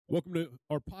Welcome to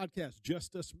our podcast,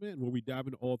 Just Us Men, where we dive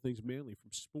into all things manly,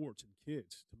 from sports and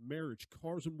kids to marriage,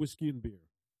 cars, and whiskey and beer.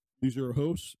 These are our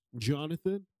hosts,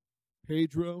 Jonathan,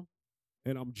 Pedro,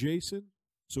 and I'm Jason.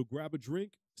 So grab a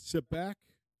drink, sit back,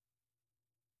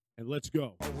 and let's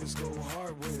go. Always go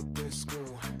hard with this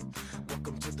school.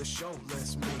 Welcome to the show,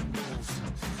 let's make moves.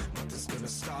 Nothing's gonna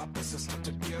stop us, it's not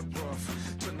to get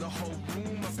rough. Turn the whole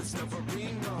room up, it's never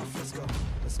enough. Let's go,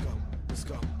 let's go, let's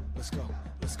go, let's go,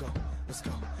 let's go, let's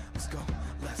go, let's go,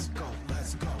 let's go,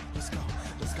 let's go, let's go,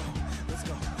 let's go, let's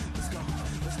go, let's go,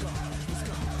 let's go, let's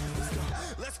go, let's go,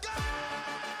 let's go.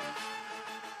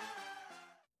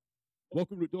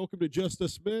 Welcome to Just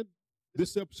Us Men.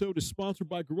 This episode is sponsored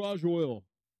by Garage Oil,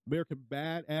 American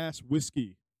Badass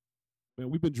Whiskey. Man,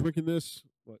 we've been drinking this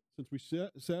since we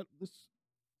set this.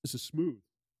 This is smooth.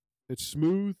 It's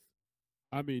smooth.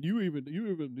 I mean, you even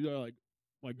like,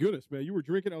 my goodness, man, you were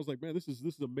drinking. I was like, man, this is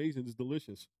amazing. This is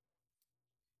delicious.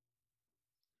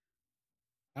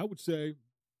 I would say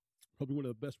probably one of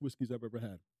the best whiskeys I've ever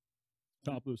had.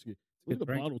 Top whiskey. Look at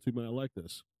the bottle too, man. I like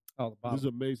this. Oh, the bottle. This is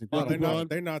amazing. Oh, Thank you, Ron.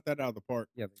 They knocked that out of the park.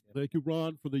 Yeah, they did. Thank you,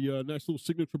 Ron, for the nice little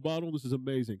signature bottle. This is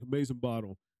amazing. Amazing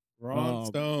bottle. Ron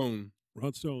Stone.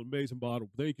 Ron Stone, amazing bottle.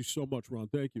 Thank you so much, Ron.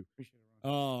 Thank you. Appreciate it,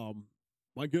 Ron.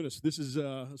 My goodness, this is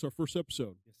it's our first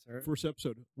episode. Yes, sir. First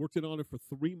episode. Worked it on it for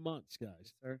 3 months, guys.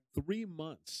 Yes, sir. 3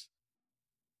 months.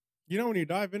 You know, when you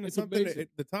dive into It's something, amazing.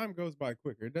 the time goes by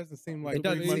quicker. It doesn't seem like It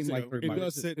doesn't 3 months seem like ago. 3 months. We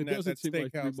were sitting It at doesn't that seem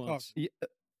like 3 steakhouse months. talking.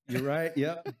 You're right.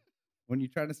 Yep. When you're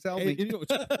trying to sell me. And, you know,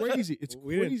 it's crazy. It's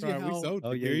We didn't crazy try. how. We sold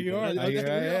Oh, it. yeah, Here you you did. are. Oh, yeah,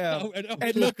 yeah. I know.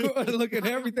 And look at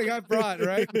everything I brought,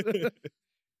 right?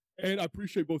 And I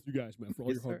appreciate both you guys, man, for all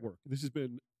Yes, your hard sir. work. This has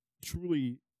been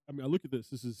truly. I mean, I look at this.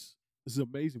 This is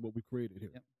amazing what we created here.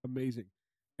 Yep. Amazing,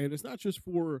 and it's not just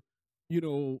for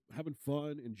having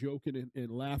fun and joking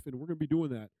and laughing. We're going to be doing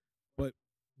that, but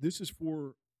this is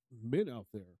for men out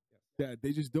there that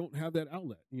they just don't have that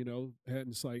outlet. And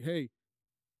it's like, hey,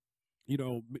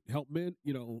 help men.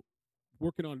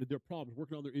 Working on their problems,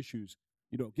 working on their issues.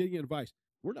 Getting advice.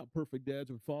 We're not perfect dads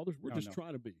and fathers. We're No, just no.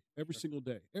 trying to be every Sure. single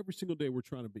day. Every single day we're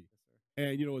trying to be. Yes, sir.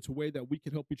 And, it's a way that we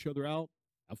can help each other out,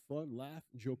 have fun, laugh,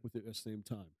 and joke with it at the same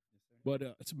time. Yes, sir. But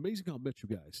it's amazing how I met you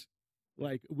guys.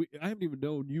 Like, I haven't even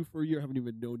known you for a year. I haven't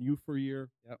even known you for a year.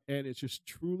 Yep. And it's just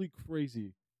truly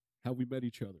crazy how we met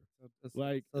each other.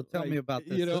 So tell me about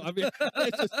this. I mean,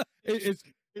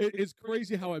 it's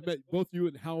crazy how I met both you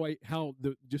and how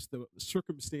the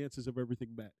circumstances of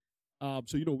everything met.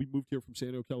 So we moved here from San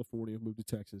Diego, California, moved to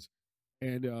Texas,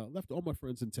 and left all my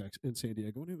friends in San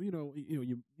Diego. And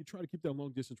you try to keep that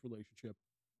long distance relationship,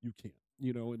 you can't.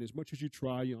 And as much as you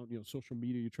try, on social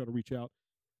media, you try to reach out.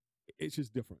 It's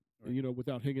just different. Right. And,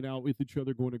 without hanging out with each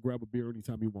other, going to grab a beer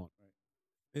anytime you want.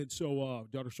 Right. And so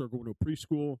daughter started going to a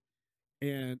preschool.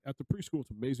 And at the preschool, it's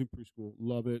an amazing preschool.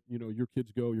 Love it. Your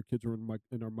kids go. Your kids are in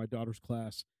my daughter's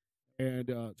class, and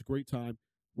it's a great time.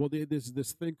 Well, there's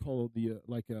this thing called the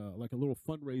like a little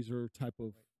fundraiser type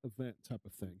of event type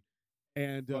of thing,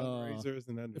 and Fundraiser is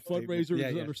an the understatement. fundraiser Yeah,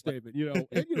 is an yeah. understatement.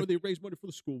 And they raise money for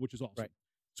the school, which is awesome. Right.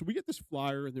 So we get this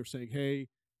flyer, and they're saying, hey,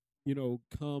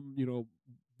 come,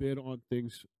 bid on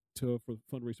things for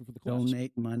fundraising for the class.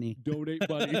 Donate money. Donate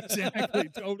money. Exactly.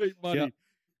 Donate money. Yep.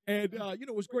 And,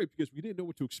 it was great because we didn't know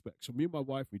what to expect. So me and my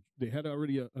wife, they had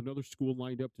already another school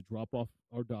lined up to drop off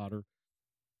our daughter.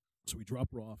 So we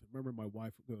drop her off. And remember, my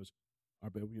wife goes, all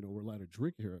right, babe, we're allowed to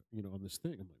drink here, on this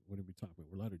thing. I'm like, what are we talking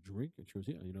about? We're allowed to drink? And she goes,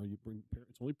 yeah, you bring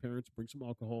parents, only parents, bring some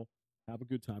alcohol, have a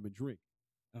good time and drink.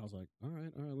 And I was like, all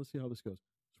right, let's see how this goes.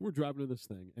 So we're driving to this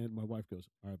thing. And my wife goes,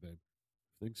 all right, babe,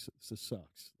 this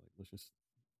sucks. Like, let's just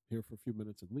here for a few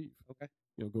minutes and leave. Okay.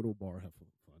 Go to a bar, have fun.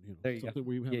 There you go. Something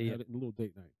we haven't Yeah, yeah. had it in a little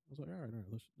date night. I was like, all right,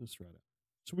 let's try that.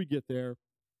 So we get there,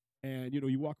 and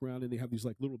you walk around, and they have these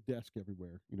like little desks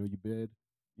everywhere. You bid,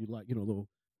 you like little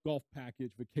golf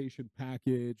package, vacation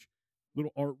package,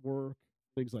 little artwork,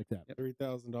 things like that.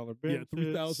 $3,000 Yeah,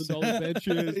 benches. $3,000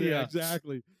 benches. Yeah, Yeah.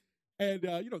 exactly. And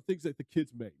things that the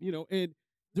kids make. And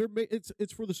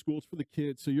it's for the school, it's for the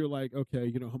kids. So you're like,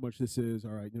 okay, how much this is.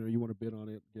 All right, you want to bid on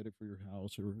it, get it for your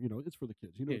house, or it's for the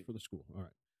kids. It's for the school. All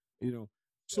right,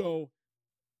 So,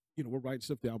 we're writing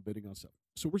stuff down, bidding on stuff.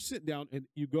 So we're sitting down, and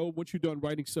once you're done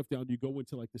writing stuff down, you go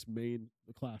into like this main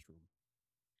classroom,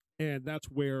 and that's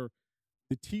where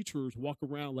the teachers walk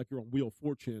around like you're on Wheel of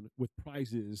Fortune with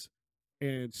prizes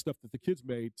and stuff that the kids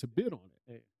made to bid on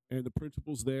it. And the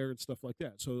principal's there and stuff like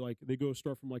that. So like they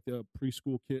start from like the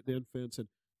preschool kid, the infants, and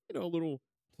a little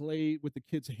plate with the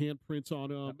kids' handprints on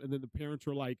them, and then the parents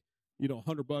are like, $100,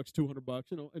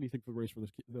 $200, anything for the race for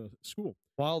the school.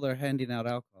 While they're handing out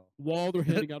alcohol. While they're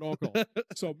handing out alcohol.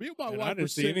 So me and my And wife I didn't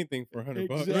see anything for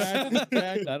 $100.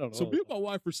 Exactly. I don't know. So me and my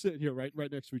wife were sitting here right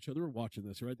next to each other. We're watching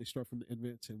this, right? They start from the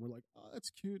inmates, and we're like, "Oh, that's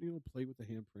cute." Play with the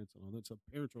handprints and all that. So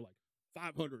parents are like,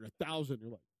 500, 1,000.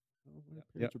 You're like, "Oh, my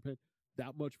parents are paying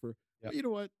that much for." But you know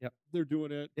what? Yep. They're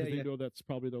doing it. Yeah, They know that's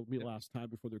probably the last time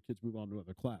before their kids move on to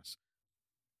another class.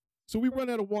 So we run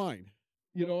out of wine.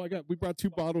 We brought 2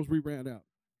 bottles. We ran out.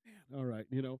 Man, all right.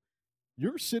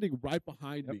 You're sitting right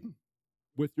behind me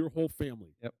with your whole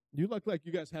family. Yep. You look like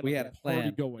you guys had We a had a party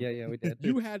plan. going. Yeah, we did.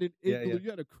 You had an Yeah, igloo, you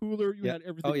had a cooler, you had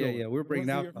everything. Oh yeah, going. yeah. We're bringing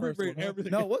Wasn't alcohol. your first one, huh?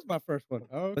 everything. No, it was my first one.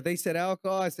 Oh, But they said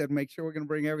alcohol. I said, make sure we're going to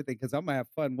bring everything because I'm going to have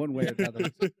fun one way or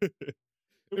another.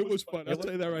 It was fun. I'll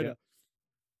tell you that right now.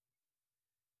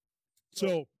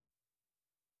 So,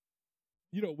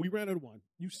 we ran out of wine.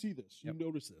 You see this, you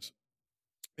notice this,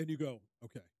 and you go,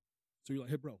 okay. So you're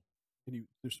like, hey, bro, and you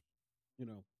just,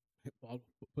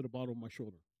 put a bottle on my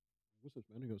shoulder. What's this,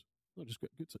 man? He goes, no, just get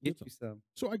Get some. you some.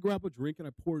 So I grab a drink and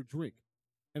I pour a drink,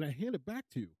 and I hand it back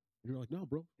to you. And you're like, no,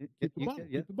 bro, keep the bottle.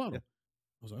 Keep the bottle. Yeah.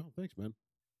 I was like, oh, thanks, man.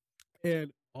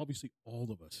 And obviously, all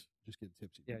of us just getting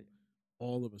tipsy. Yeah.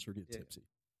 All of us are getting tipsy.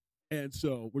 And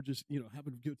so we're just,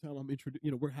 having a good time.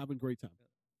 We're having a great time.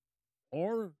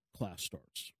 Our class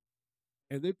starts,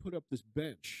 and they put up this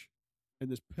bench and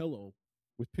this pillow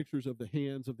with pictures of the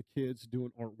hands of the kids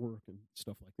doing artwork and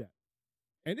stuff like that.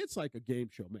 And it's like a game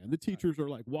show, man. The teachers are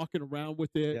like walking around with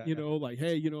it, like,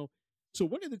 hey, So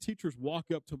one of the teachers walk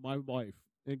up to my wife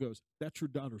and goes, that's your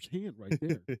daughter's hand right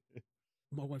there.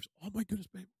 My wife's, oh my goodness,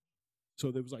 babe.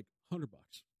 So there was like $100.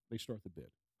 They start the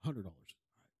bid, $100. All right.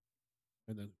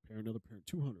 And then another parent,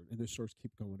 200, and this starts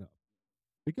keep going up.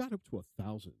 It got up to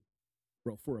 1,000,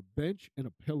 bro, for a bench and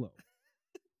a pillow.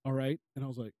 All right. And I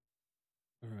was like,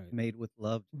 all right. Made with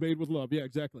love. Made with love. Yeah,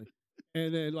 exactly.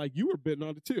 And then, like, you were bidding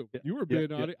on it, too. Yeah. You were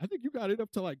bidding on it. I think you got it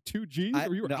up to, like, 2 Gs,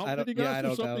 or you were outbidding us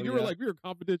or something. You were like, we were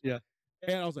confident. Yeah.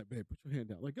 And I was like, babe, put your hand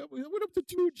down. Like, we went up to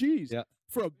 2 Gs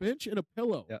for a bench and a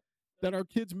pillow that our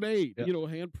kids made,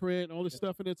 handprint and all this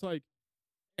stuff. And it's like,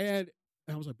 and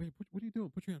I was like, babe, what are you doing?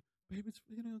 Put your hand. Babe, it's,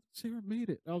 Sarah made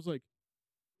it. I was like,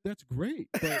 that's great.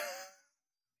 But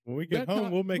when we get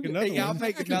home, we'll make another one. I'll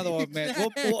make another one, man.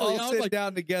 We'll all sit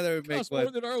down together and make costs one.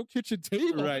 more than our own kitchen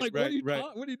table. Right, like, right,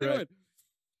 what are you doing?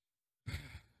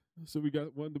 So we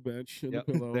got the bench and the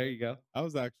pillow. There you go. I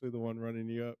was actually the one running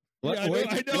you up. Yeah, I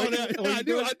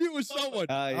knew it was someone.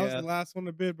 I was the last one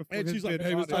to bid before and his she's like, bid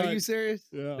hey, bought it. Are you serious?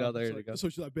 Yeah. No, there you go. So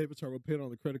she's like, babe, it's all right. We'll pay it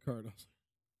on the credit card. I was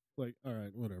like, all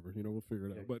right, whatever. We'll figure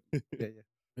it out. But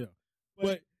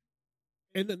But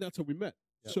and then that's how we met.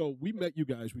 Yep. So we met you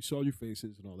guys. We saw your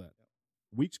faces and all that.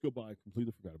 Weeks go by. I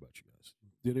completely forgot about you guys.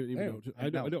 Didn't even know. I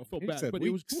know. I felt He bad, said but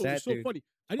it was cool. It was That so dude funny.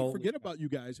 I didn't totally forget forgot. about you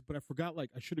guys, but I forgot. Like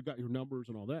I should have got your numbers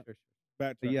and all that.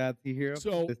 Backtrack. Yeah, you hear him?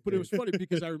 So, but it was funny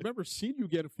because I remember seeing you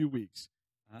again a few weeks,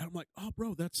 and I'm like, oh,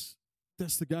 bro, that's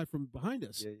the guy from behind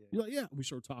us. Yeah. You're like, yeah. And we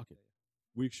started talking.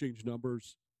 We exchanged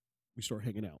numbers. We started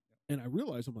hanging out, and I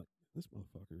realized I'm like, this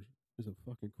motherfucker is a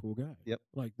fucking cool guy. Yep.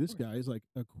 Like this guy is like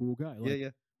a cool guy. Like, Yeah.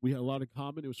 we had a lot in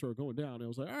common. It was sort of going down. And I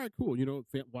was like, all right, cool.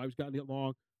 Wives got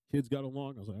along, kids got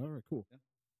along. I was like, all right, cool. Yeah.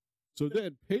 So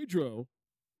then Pedro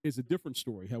is a different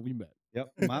story, how we met.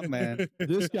 Yep, my man.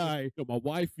 This guy, my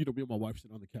wife, me and my wife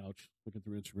sitting on the couch looking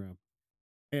through Instagram.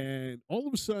 And all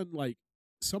of a sudden, like,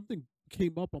 something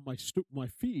came up on my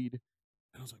feed.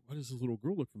 And I was like, why does this little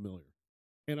girl look familiar?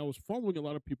 And I was following a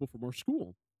lot of people from our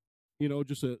school.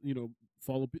 Just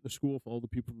follow the school, follow the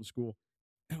people from the school.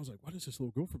 And I was like, why does this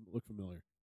little girl look familiar?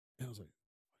 And I was like,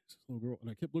 why is this little girl? And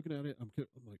I kept looking at it. I'm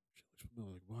like, she looks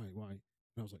familiar. Like, why? And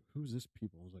I was like, who's this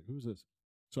people? I was like, who's this?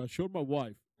 So I showed my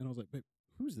wife, and I was like, babe,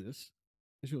 who's this?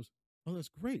 And she goes, oh, that's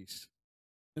Grace.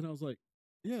 And I was like,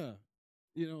 yeah.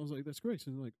 I was like, that's Grace.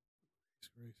 And I'm like,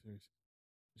 Grace.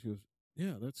 And she goes,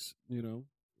 yeah, that's,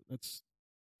 that's,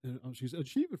 and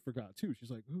she even forgot, too.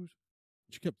 She's like, who's?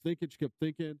 She kept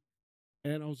thinking.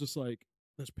 And I was just like,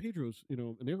 that's Pedro's, and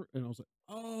I was like,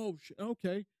 oh,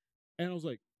 okay. And I was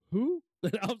like, who?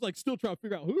 And I was like, still trying to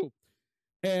figure out who.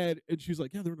 And she's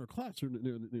like, yeah, they're in our class. They're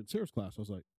in Sarah's class. I was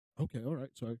like, okay, all right.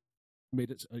 So I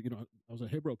made it, I was like,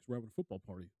 hey, bro, because we're having a football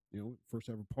party. First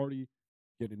ever party,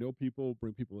 get to know people,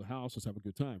 bring people to the house. Let's have a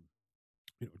good time.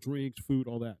 Drinks, food,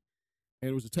 all that.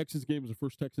 And it was a Texas game. It was the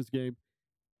first Texas game.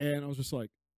 And I was just like,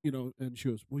 and she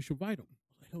goes, well, we should invite them. I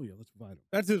was like, hell yeah, let's invite them.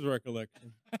 That's his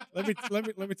recollection. let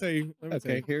me tell you.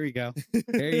 Okay, here you go.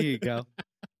 There you go.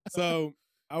 So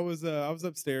I was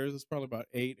upstairs. It was probably about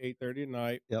 8:30 at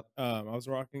night. Yep. I was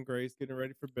rocking Grace, getting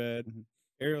ready for bed. Mhm.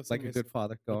 Ariel sent Like me a good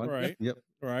father. Go on. Right. Yep.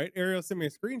 Right. Ariel sent me a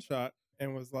screenshot,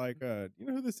 and was like, you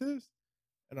know who this is?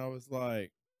 And I was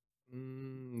like,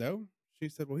 no. She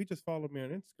said, well, he just followed me on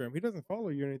Instagram. He doesn't follow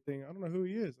you or anything. I don't know who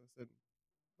he is. I said,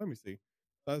 let me see.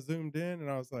 So I zoomed in and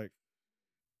I was like,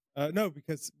 no,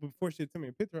 because before she had sent me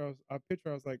a picture,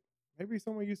 I was like, maybe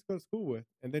someone you used to go to school with.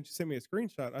 And then she sent me a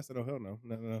screenshot. I said, oh, hell no.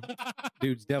 No.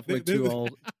 Dude's definitely too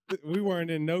old. We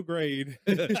weren't in no grade.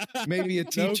 Maybe a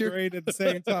teacher. No grade at the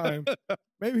same time.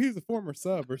 Maybe he's a former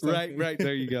sub or something. Right.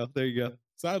 There you go.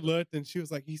 So I looked and she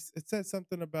was like, it said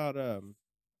something about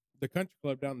the country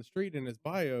club down the street in his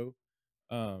bio.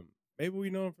 Maybe we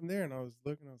know him from there. And I was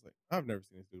looking, I was like, I've never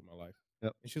seen this dude in my life.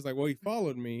 Yep. And she was like, well, he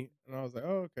followed me. And I was like,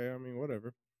 oh, okay. I mean,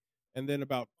 whatever. And then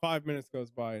about 5 minutes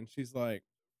goes by and she's like,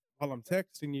 while I'm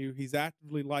texting you, he's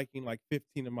actively liking like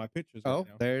 15 of my pictures right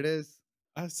now. There it is.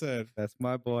 I said, that's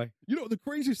my boy. You know, the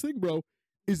craziest thing, bro,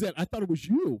 is that I thought it was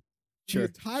you. Sure, the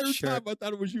entire time I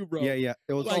thought it was you, bro. Yeah.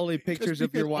 It was Like, only pictures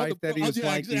of your wife that he was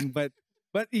liking, but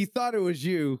he thought it was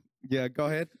you. Yeah, go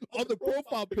ahead. On the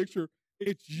profile picture,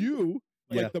 it's you.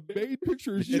 Like the main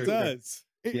picture is you. It does.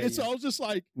 So I was just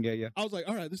like, yeah. I was like,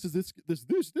 all right, this is this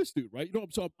dude, right? You know,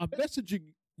 so I'm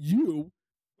messaging you.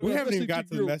 We haven't even got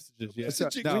to the messages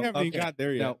yet. We haven't even got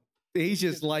there yet. No, he's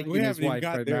just liking his wife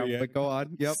right now. But go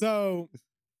on. Yep. So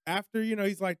after, you know,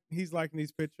 he's liking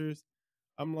these pictures.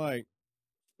 I'm like,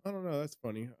 I don't know, that's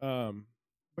funny.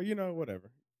 But you know,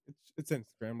 whatever. It's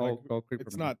Instagram. Like,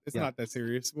 it's not that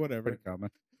serious. Whatever.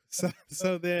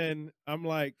 So then I'm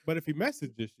like, but if he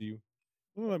messages you,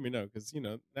 well, let me know, because you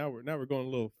know now we're going a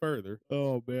little further.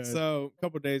 Oh man. So a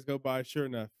couple of days go by. Sure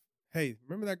enough, hey,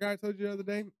 remember that guy I told you the other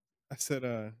day? I said,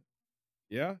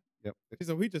 yeah. Yep. He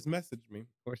said, he just messaged me.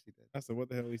 Of course he did. I said, what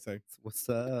the hell did he say? What's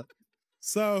up?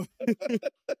 So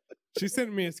she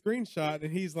sent me a screenshot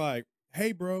and he's like,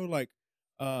 hey bro, like,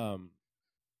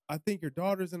 I think your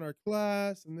daughter's in our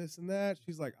class and this and that.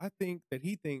 She's like, I think that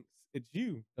he thinks it's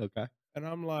you. Okay. And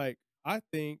I'm like, I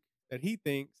think that he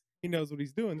thinks he knows what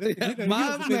he's doing.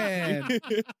 My man.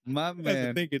 He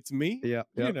doesn't think it's me. Yeah.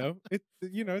 You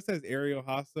know, it says Ariel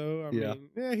Hasso. I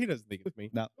mean, he doesn't think it's me.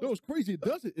 No, it's crazy. It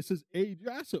doesn't. It says A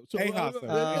Jasso. So,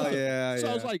 Hasso. So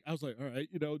I was like, all right,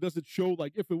 you know, does it show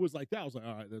like if it was like that? I was like,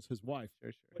 all right, that's his wife.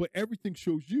 Sure. But everything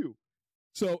shows you.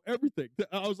 So everything.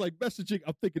 I was like messaging.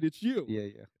 I'm thinking it's you. Yeah.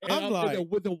 And I'm like,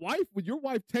 when your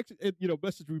wife texted, and, you know,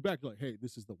 messaged me back like, hey,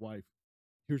 this is the wife.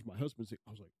 Here's my husband's.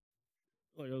 I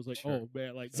was like, sure. oh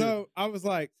man, like. So I was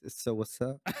like, so what's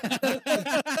up?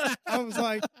 I was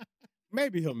like,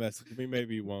 maybe he'll message me,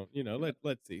 maybe he won't. You know,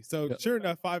 let's see. So sure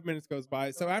enough, 5 minutes goes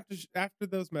by. So after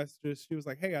those messages, she was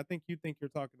like, hey, I think you think you're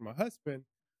talking to my husband.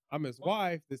 I'm his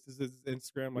wife. This is his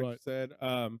Instagram, like you said.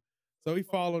 So he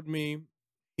followed me.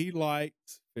 He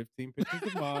liked 15 pictures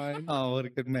of mine. Oh, what a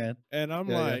good man. And I'm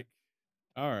like,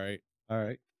 all right.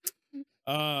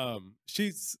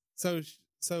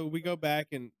 So we go back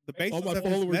and the basis all my of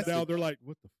his followers message, now, they're like,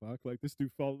 what the fuck? Like this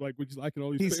dude followed, like we're just liking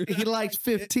all these pictures. He liked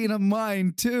 15 of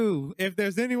mine too. if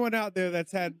there's anyone out there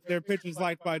that's had their pictures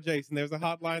liked by Jason, there's a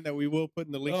hotline that we will put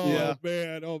in the link. Oh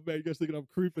man, you guys thinking I'm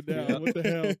creeping now? What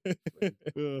the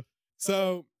hell?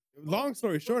 So long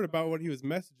story short about what he was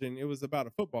messaging, it was about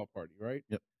a football party, right?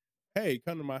 Yep. Hey,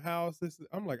 come to my house.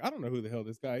 I'm like, I don't know who the hell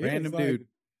this guy is. Random like, dude.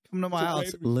 Come to my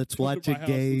house. Let's Come watch to a my house,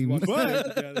 game. let's watch a game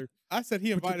But together. I said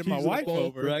he Put your invited my keys in the wife bowl,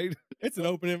 over. Right? It's an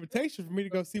open invitation for me to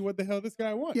go see what the hell this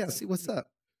guy wants. Yeah, see what's up.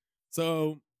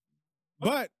 So,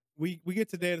 but we get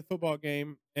to day of the football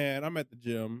game, and I'm at the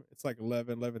gym. It's like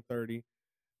 11:30,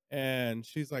 and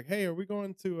she's like, "Hey, are we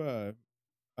going to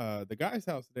the guy's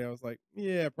house today?" I was like,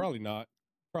 "Yeah, probably not.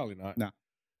 No.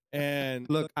 And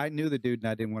Look, I knew the dude and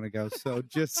I didn't want to go. So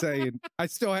just saying, I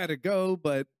still had to go,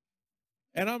 but.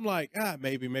 And I'm like,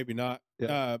 maybe not.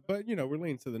 Yeah. But, you know, we're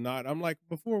leaning to the not. I'm like,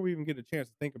 before we even get a chance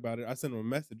to think about it, I sent him a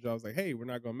message. I was like, hey, we're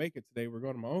not going to make it today. We're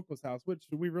going to my uncle's house, which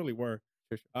we really were.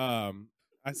 Sure.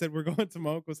 I said, we're going to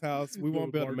my uncle's house. We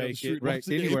won't be able to make it. Right.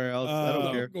 Anywhere else. I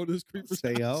don't care. Go to this creeper's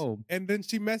Stay house. home. And then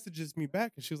she messages me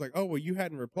back and she was like, oh, well, you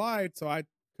hadn't replied. So I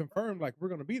confirmed, like, we're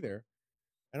going to be there.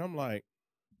 And I'm like,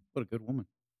 What a good woman.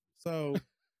 so.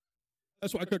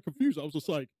 That's why I got confused. I was just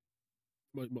like,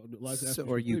 So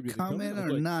are you coming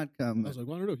or not coming? I was like,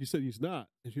 well, I don't know. He said he's not.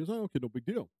 And she was like, okay, no big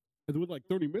deal. And then with like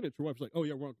 30 minutes, her wife's like, oh,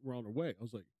 yeah, we're on our way. I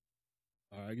was like,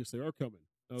 all right, I guess they are coming.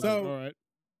 I was like, all right.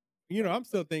 You know, I'm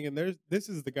still thinking this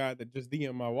is the guy that just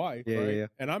DM'd my wife, Yeah, right? yeah.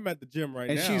 And I'm at the gym right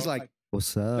And now. she's like,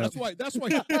 what's up? That's why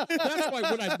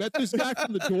when I met this guy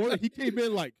from the door, he came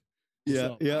in like, what's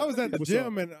up? I was at the What's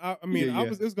gym, and I mean, Yeah, yeah. it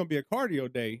was going to be a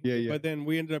cardio day. Yeah. But then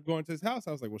we ended up going to his house.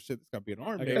 I was like, well, shit, this got to be an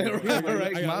arm I day. gotta- over here.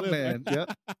 right, I gotta my live, man. man.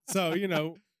 Yep. So, you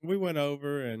know, we went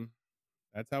over, and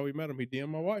that's how we met him. He DM'd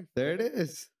my wife. There it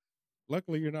is.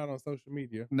 Luckily, you're not on social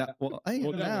media. No, well, I am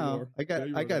Well, now you now. are. I got, Yeah,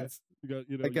 you I are got, now. You got,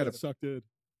 you know, I you got got a- sucked in.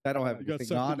 I don't have You got anything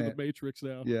sucked on into it. the Matrix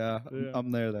now. Yeah, Yeah.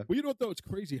 I'm there though. Well, you know what though? It's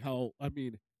crazy how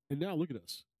and now look at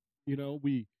us. You know,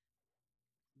 we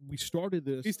started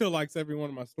this. He still likes every one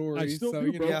of my stories. I still so,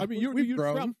 do, you bro. know, I mean, we've you're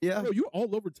grown. travel- Yeah. bro, you're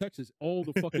all over Texas all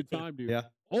the fucking time, dude. Yeah.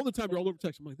 All the time you're all over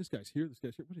Texas. I'm like, this guy's here, this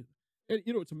guy's here. What is it? And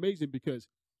you know, it's amazing because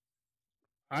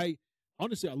I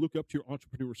honestly I look up to your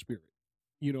entrepreneur spirit.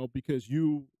 You know, because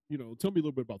you know, tell me a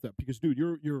little bit about that. Because dude,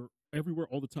 you're everywhere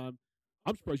all the time.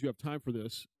 I'm surprised you have time for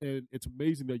this, and it's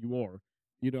amazing that you are.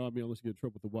 You know, I mean, unless you get in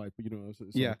trouble with the wife, but you know, it's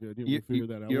Yeah. all good. You know, we'll figure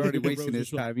that out. You're We'll already get the wasting roses his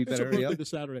shot. time. You It's better her hurry birthday up. this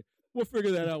Saturday. We'll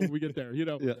figure that out when we get there. You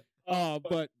know. Yeah.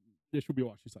 But yeah, she'll be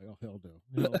watching. She's like, oh hell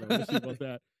no, hell no. We'll see about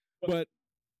that. But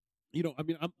you know, I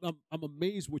mean, I'm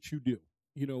amazed what you do.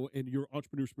 You know, and your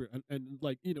entrepreneur spirit, and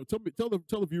like, you know, tell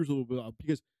the viewers a little bit about,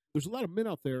 because there's a lot of men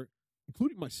out there,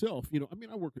 including myself. You know, I mean,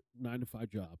 I work a 9-to-5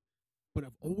 job, but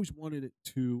I've always wanted it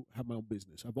to have my own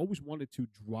business. I've always wanted to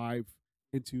drive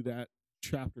into that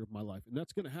chapter of my life, and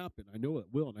that's going to happen. I know it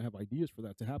will, and I have ideas for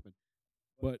that to happen.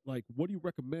 But like, what do you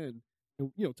recommend?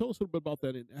 And, you know, tell us a little bit about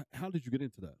that, and how did you get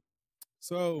into that?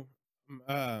 So,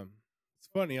 it's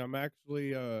funny. I'm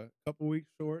actually a couple weeks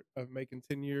short of making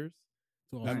 10 years.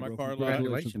 It's At my bro. car lot.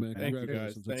 Congratulations, man. Thank you,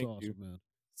 guys. Congratulations. It's Thank awesome, you. man.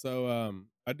 So,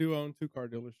 I do own 2 car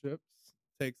dealerships.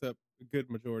 Takes up a good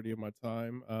majority of my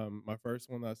time. My first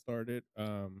one I started,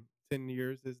 10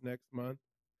 years is next month.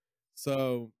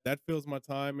 So that fills my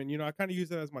time. And, you know, I kind of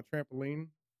use it as my trampoline.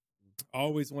 I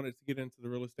always wanted to get into the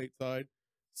real estate side.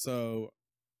 So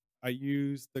I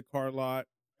use the car lot.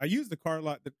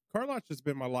 The car lot's just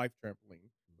been my life trampoline.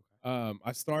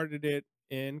 I started it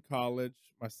in college,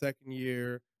 my second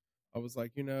year. I was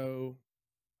like, you know,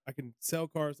 I can sell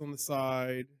cars on the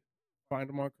side, find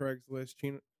them on Craigslist,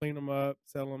 clean them up,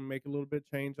 sell them, make a little bit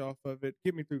change off of it,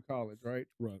 get me through college, right?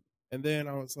 Right. And then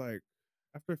I was like,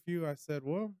 after a few, I said,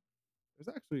 well, there's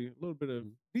actually a little bit of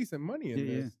decent money in Yeah,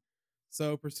 this. yeah.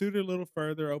 So pursued it a little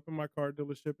further, opened my car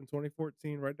dealership in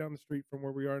 2014, right down the street from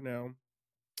where we are now.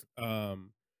 That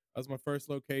was my first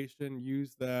location,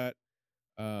 used that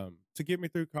to get me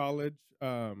through college,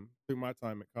 through my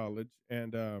time at college.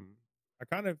 And I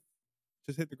kind of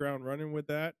just hit the ground running with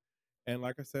that. And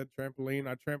like I said, I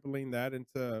trampolined that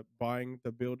into buying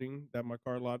the building that my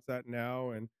car lot's at now.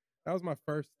 And that was my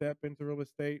first step into real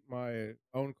estate, my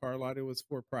own car lot. It was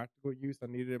for practical use. I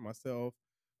needed it myself.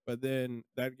 But then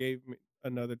that gave me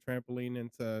another trampoline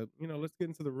into, you know, let's get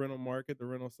into the rental market, the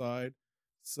rental side.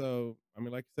 So, I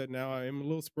mean, like you said, now I am a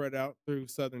little spread out through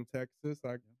Southern Texas.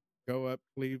 I go up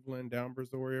Cleveland, down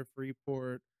Brazoria,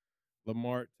 Freeport,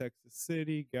 Lamar, Texas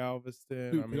City,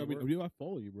 Galveston. Dude, I mean, you know, I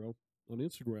follow you, bro, on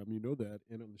Instagram. You know that,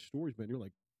 and on the stories, man, you're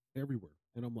like everywhere.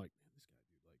 And I'm like, man, this guy,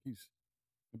 dude, like he's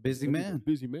A busy man.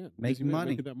 busy man, Making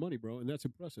money. making that money, bro, and that's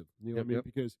impressive. You know what I mean? Yep.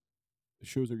 Because it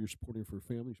shows that you're supporting for your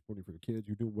family, you're supporting for your kids,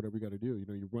 you're doing whatever you got to do. You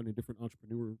know, you're running different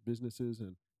entrepreneur businesses,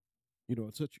 and you know,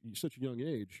 at such a young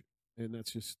age, and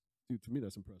that's just, dude, to me,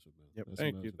 that's impressive, man. Yep. That's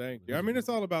thank you. impressive. Thank you. That's I mean, it's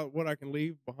impressive. all about what I can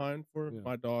leave behind for Yeah.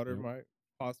 my daughter, Yep. my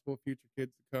possible future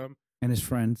kids to come. And his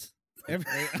friends.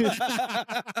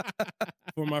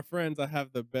 For my friends, I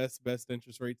have the best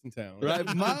interest rates in town. Right,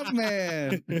 my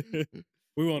man.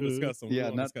 We won't discuss them. We Yeah,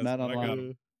 won't not- discuss not them. I got online.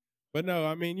 'em. But no,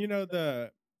 I mean, you know,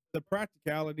 the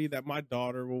practicality that my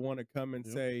daughter will want to come and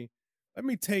Yep. say, let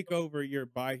me take over your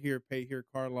buy here, pay here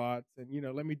car lots, and you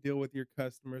know, let me deal with your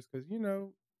customers, because you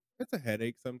know, it's a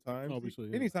headache sometimes. Obviously,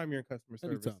 yeah. Anytime you're in customer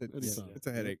service, Anytime, it's anytime.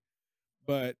 a headache.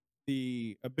 But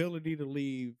the ability to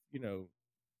leave, you know,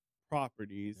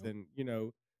 properties Yep. and you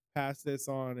know, pass this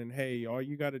on, and hey, all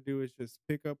you got to do is just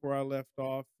pick up where I left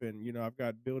off, and you know, I've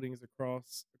got buildings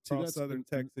across that's- Southern and-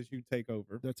 Texas. You take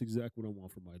over. That's exactly what I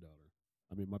want for my daughter.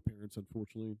 I mean, my parents,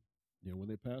 unfortunately, you know, when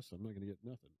they pass, I'm not going to get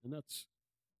nothing, and that's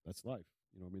life.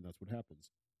 You know, what I mean, that's what happens.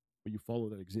 But you follow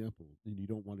that example, and you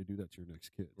don't want to do that to your next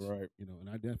kids, Right. You know, and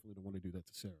I definitely don't want to do that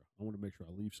to Sarah. I want to make sure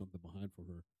I leave something behind for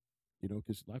her. You know,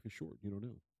 because life is short. You don't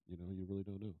know. You know, you really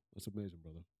don't know. That's amazing,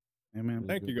 brother. Amen. Really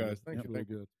Thank good, you, brother. guys. Thank That's you, really thank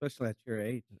you. good. Especially at your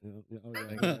age. Yeah, yeah, oh, yeah,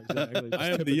 yeah, exactly. I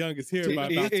am the youngest here by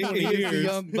about 20 He is the years.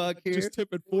 young buck here. Just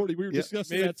tipping 40. We were Yep.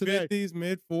 discussing Mid that today. 50s,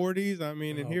 mid 40s. I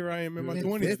mean, and Oh, here I am in my mid-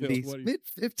 20s. still. 50s. 20s. Mid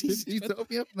 50s. You told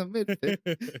me up in the mid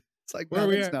 50s. It's like, Where no,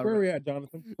 we that's at? not Where right. we at,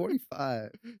 Jonathan?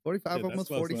 45. 45, Yeah, that's almost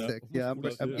close enough. 46. Yeah, I'm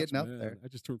Almost Yes, getting up man. there. I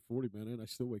just turned 40, man, and I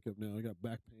still wake up now. I got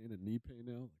back pain and knee pain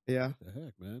now. Yeah. What the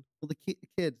heck, man? Well,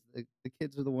 the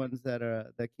kids are the ones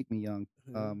that keep me young.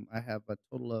 I have a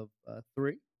total of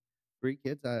three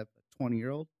kids. I have a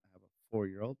 20-year-old, I have a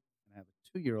 4-year-old, and I have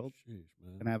a 2-year-old, Sheesh,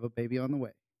 man. and I have a baby on the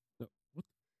way. No,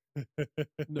 what?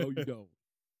 No, you don't.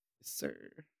 Sir,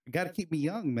 you got to keep me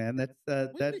young, man. That's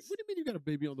What do that's. you mean you got a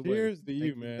baby on the way? Cheers to you,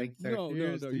 you, man. thank you, sir. No, no,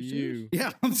 Cheers no. to You serious? you.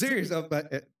 Yeah, I'm serious.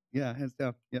 Yeah, hands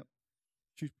down. Yep.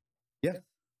 She's Yes, Are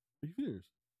you serious?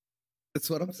 that's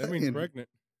what I'm That saying. means pregnant.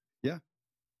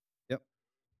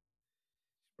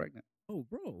 Pregnant. Oh,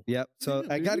 bro. Yep. So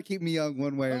Damn, I got to dude. keep me young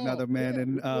one way or another, man. man.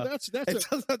 And Well, that's it's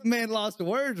just that man lost the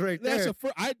words right that's there.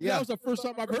 that was the first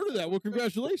time I've heard of that. Well,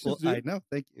 congratulations, Well, dude. I know.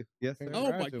 Thank you. Yes, sir.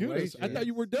 Oh my goodness! I thought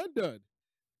you were done.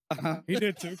 Uh-huh. He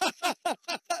did too.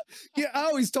 Yeah, I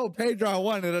always told Pedro I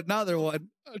wanted another one.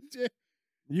 Oh, damn,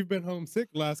 You've been homesick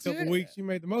the last couple Yeah. weeks. You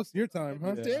made the most of your time,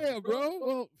 huh? damn, bro. Well,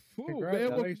 man. Well,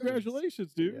 Congratulations.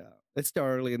 congratulations, dude. Yeah, it's still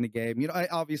early in the game. You know,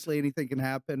 obviously anything can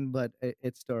happen, but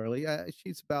it's still early.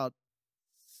 She's about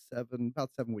 7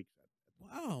 weeks.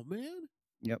 Wow, man.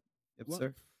 Yep, Wow.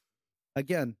 sir.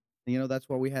 Again, you know, that's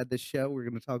why we had this show. We're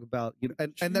going to talk about, you know,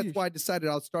 and that's Sheesh. why I decided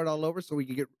I'll start all over so we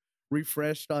can get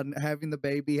refreshed on having the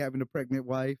baby, having a pregnant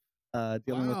wife,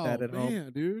 dealing with that at man,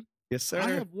 home. dude. Yes, sir. I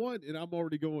have one, and I'm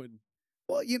already going.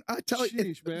 Well, you know, I tell you,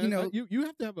 Sheesh, man. you know, you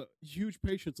have to have a huge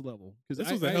patience level because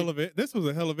This was a hell of it. This was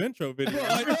a hell of intro video. Bro,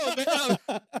 I know,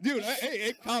 man. Dude. Hey,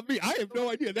 it caught me. I have no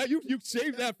idea that you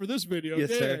saved that for this video. yes,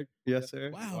 sir. Dang. Yes,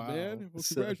 sir. Wow, Wow. man. Well,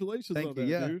 So, congratulations thank on you, that,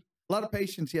 yeah. dude. A lot of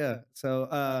patience, yeah.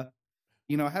 So,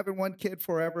 you know, having one kid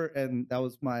forever, and that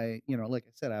was my, you know, like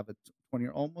I said, I have a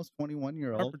almost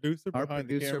 21-year-old. Our producer Our behind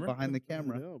producer the camera. behind the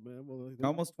camera. No, man. Well,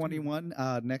 Almost 21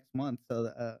 next month.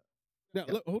 So, Now,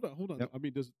 Yep. hold on. Yep. I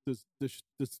mean, does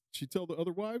she tell the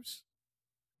other wives?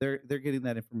 they're getting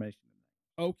that information.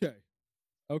 Okay.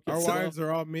 Okay. Our So- wives are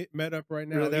all met up right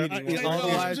now. They're- eating I all know, the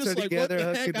it's wives just are like, what together, the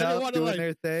heck? hooking I don't up, wanna, doing like,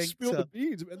 their thing. Spill So, the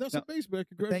beans, man. That's No. amazing, man. thank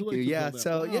Congratulations. you. Yeah. on that.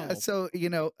 So, yeah. Wow. So, you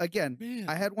know, again, Man.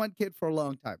 I had one kid for a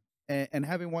long time, and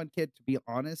having one kid, to be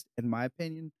honest, in my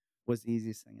opinion, was the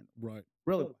easiest thing in the world. Right.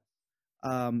 Really was.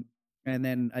 And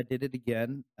then I did it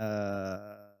again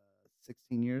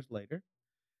 16 years later.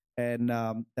 And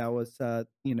that was,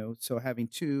 you know, so having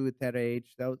two at that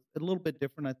age, that was a little bit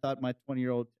different. I thought my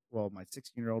 20-year-old, well, my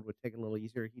 16-year-old would take it a little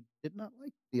easier. He did not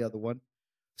like the other one.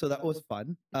 So that was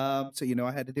fun. So, you know,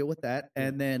 I had to deal with that.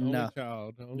 And then Only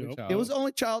child. Only Yep. child. it was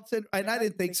only child syndrome. And I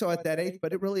didn't think so at that age,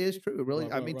 but it really is true. It really,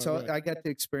 Right, I right, mean, right, so right. I got to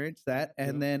experience that.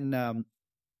 And Yep.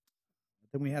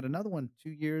 then we had another one 2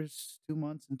 years, 2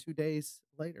 months, and 2 days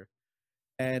later.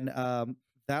 And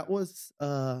that was,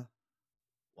 wow.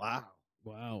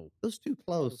 Wow. Those too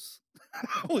close.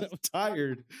 I was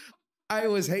tired. I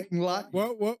was hating life.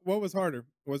 What was harder?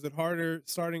 Was it harder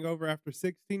starting over after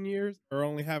 16 years or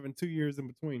only having 2 years in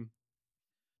between?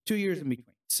 2 years in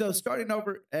between. So starting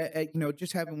over, you know,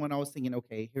 just having one, I was thinking,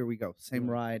 okay, here we go, same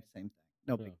Right. ride, same thing,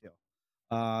 no Yeah. big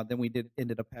deal. Then we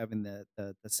ended up having the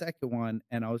second one,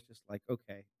 and I was just like,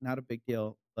 okay, not a big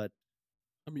deal, but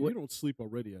I mean, What- you don't sleep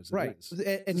already as it right. is.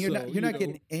 And you're So, not you you're not know-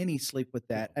 getting any sleep with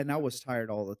that, No. and I was tired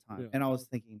all the time, Yeah. and I was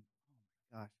thinking, oh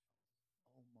my gosh,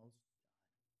 almost.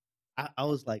 I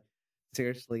was like,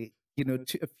 seriously, you know,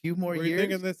 a few more Were you years.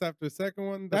 thinking this after the second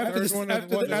one? The After third the, one?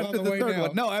 after was the, on after the the way third now?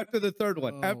 one. No, after the third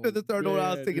one. After Oh, the third one, I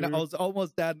was man, thinking dude. I was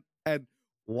almost done. And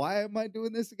why am I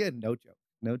doing this again? No joke.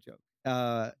 No joke.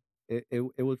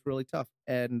 It was really tough.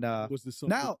 And Was this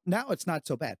something? now it's not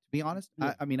so bad. To be honest,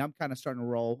 Yeah. I mean, I'm kind of starting to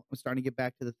roll. I'm starting to get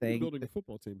back to the You're thing. building a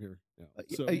football team here. Yeah. y-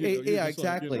 So, yeah, you know, you're yeah, just like,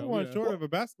 exactly. you know, One yeah. short of a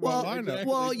basketball Well, lineup. exactly.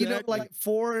 Well, you know, exactly.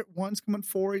 like one's coming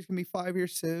 4. He's gonna be 5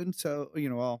 years soon. So you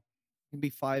know, well, he can be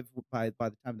 5 by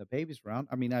the time the baby's around.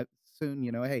 I mean, soon,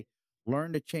 you know, hey,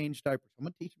 learn to change diapers. I'm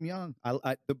gonna teach him young.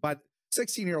 By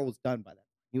 16-year-old was done by that.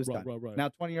 He was done. Right. Now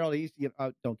 20-year-old, he's don't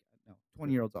no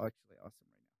 20-year-old's actually awesome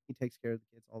right now. He takes care of the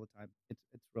kids all the time. It's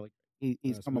really great.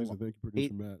 He's That's come a amazing. long, Thank you,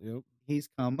 producer Matt. Yep. he's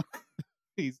come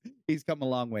he's come a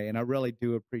long way, and I really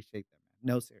do appreciate that,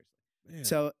 man. No, seriously. Man.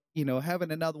 So you know,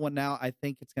 having another one now, I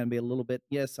think it's going to be a little bit.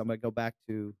 Yes, I'm going to go back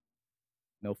to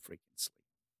no freaking sleep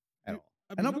at You- all.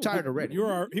 I and I'm tired already.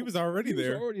 He was already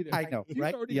there. I know, He's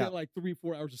right? already Yeah. got like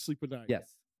 3-4 hours of sleep a night.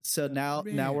 Yes. So now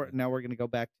we're Man. going to go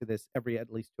back to this every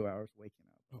at least 2 hours waking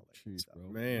up. Oh, all that good jeez, stuff. bro.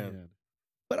 Man.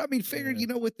 But I mean, figured, Yeah. you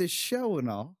know, with this show and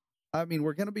all, I mean,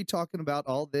 we're going to be talking about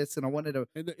all this, and I wanted to.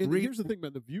 And Read- here's the thing,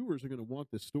 man. The viewers are going to want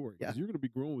this story because Yeah. you're going to be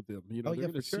growing with them. You know, Oh, they're yeah,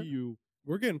 going to for sure. see you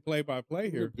We're getting play by play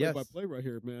here. Yes. by play right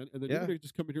here, man. And then Yeah. you're going to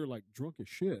just come in here like drunk as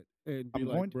shit and be I'm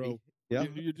like, going to bro, be. Yeah.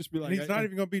 you just be And like, he's not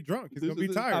even going to be drunk. He's this going to be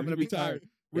is- tired. I'm gonna He's be tired.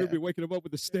 We're Yeah. going to be waking him up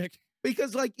with a stick.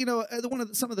 Because, like, you know,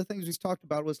 some of the things we talked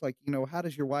about was like, you know, how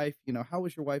does your wife, you know, how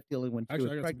was your wife dealing when she Actually, I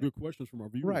was got pregnant? some good questions from our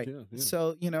viewers. Right. Yeah, yeah.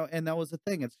 So, you know, and that was the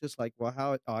thing. It's just like, well,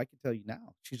 I can tell you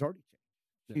now, she's already changed.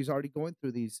 Yeah. She's already going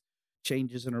through these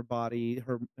changes in her body.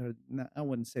 I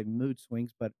wouldn't say mood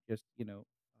swings, but just, you know,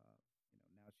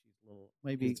 now she's a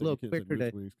maybe Can't a say little you can't say quicker to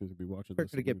moose wings 'cause you'd be watching quicker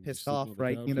this to and get you're just pissed sitting off, on the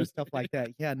right? You know, couch. stuff like that.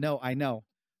 Yeah, no, I know.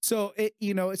 So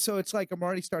so it's like I'm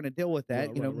already starting to deal with that.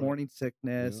 Right, You know, right, right. morning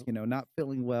sickness. Yeah. You know, not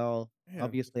feeling well. Man.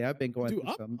 Obviously, I've been going Dude,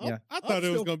 through some. Yeah, I thought it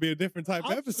was still- going to be a different type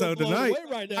I'm episode still blown tonight.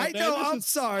 away right now, I man. know. This I'm is-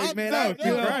 sorry, man. no, I, I'm like,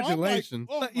 congratulations.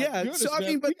 oh But my yeah, goodness, so I man.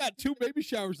 mean, but- we got 2 baby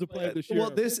showers to plan this year. well,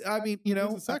 this. I mean, you know,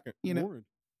 Who's the second? you know, Warren.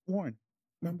 Warren.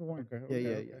 Remember Warren? Okay, Yeah,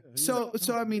 okay, yeah, okay. yeah.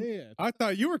 So I mean, Man. I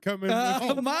thought you were coming.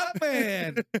 my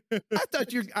man. I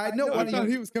thought you. I know I one of thought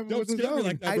you. he was coming Don't with his scare me own.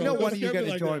 like that, I bro. know Don't one of you scare me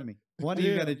gonna like join that. me. One of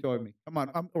you Yeah. gonna join me. Come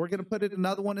on, we're gonna put it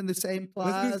another one in the same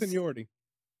class. Let's do seniority.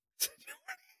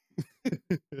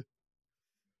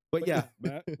 But yeah,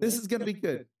 Matt, this is gonna be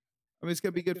good. I mean, it's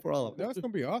gonna be good for all of us. That's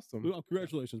going to be awesome. well,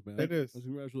 congratulations, man. It is.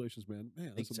 Congratulations, man.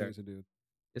 Man, Thanks, that's sir. amazing, dude.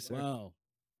 Yes, sir. Wow.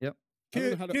 Yep. I don't know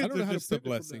Kids, how to- I don't know kids how are to just a pivot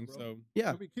from that, blessing. bro. So Yeah.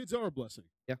 I mean, kids are a blessing.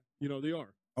 Yeah. You know, they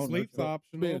are. Oh, no, sleep's sure.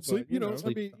 optional. Man, but, sleep, you know, I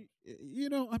Sleep mean, stuff. you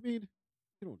know, I mean,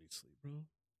 you don't need sleep, bro.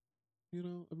 You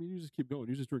know, I mean, you just keep going.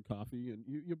 You just drink coffee and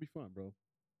you'll be fine, bro.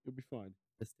 You'll be fine.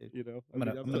 This dude. You know, I'm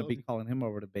gonna telling be you. calling him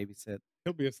over to babysit.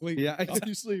 he'll be asleep. Yeah, I'll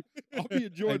be sleep. I'll be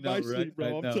enjoying know, my right? sleep, I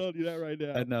bro. I'm know. telling you that right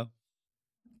now. I know.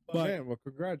 But Man, well,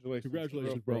 congratulations.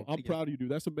 congratulations, Real bro. I'm Thank you. proud of you, dude.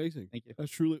 That's amazing. Thank you.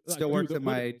 That's truly Still dude, works at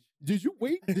my age. Did you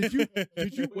wait? Did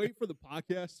you wait for the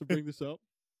podcast to bring this up?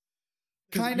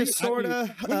 'Cause Kind of, you- I sort mean, of.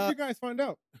 When did you guys find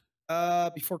out?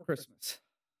 Before Christmas.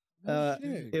 no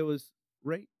shit. It was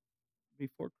right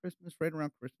before Christmas, right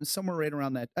around Christmas, somewhere right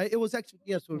around that. It was actually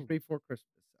yes, it was before Christmas.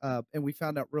 And we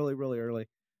found out really, really early.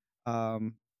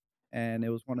 And it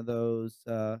was one of those.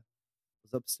 I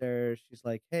was upstairs. She's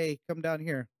like, "Hey, come down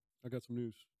here," I got some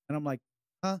news. and I'm like,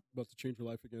 About to change your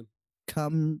life again.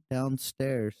 "Come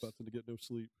downstairs." About to get no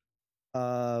sleep.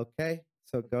 Okay,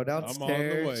 so go I'm on the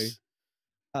downstairs.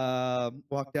 way.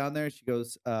 Walk down there. She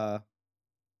goes,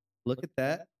 "Look at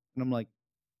that," and I'm like,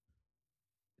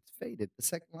 "It's faded. The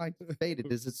second line's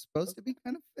faded. Is it supposed to be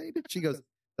kind of faded?" She goes,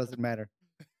 "Doesn't matter."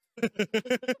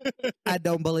 I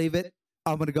don't believe it.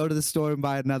 I'm gonna go to the store and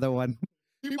buy another one.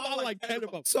 He bought like 10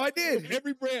 of them. So I did.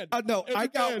 Every brand. No, Every I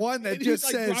got brand. one that And just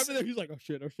he's like says. driving there, he's like, oh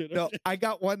shit, oh shit, oh No, shit. I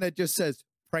got one that just says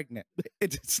pregnant.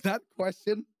 It's not a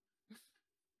question.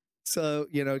 So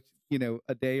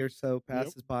a day or so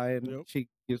passes by, and Yep. she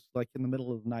is like in the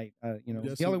middle of the night. Yeah,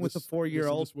 so Dealing with a this-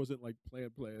 4-year-old. This wasn't like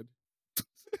planned.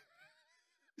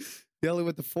 Dealing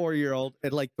with the 4-year-old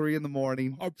at like 3 in the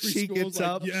morning. Our She preschool's gets like,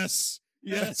 up. yes,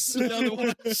 yes, another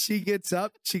one. She gets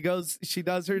up. She goes. She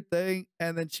does her thing,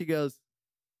 and then she goes,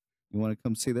 "You want to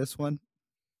come see this one?"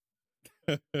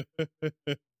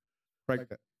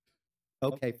 Pregnant.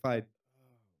 Okay, fine.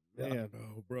 Yeah. Man,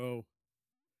 oh, bro.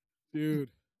 Dude,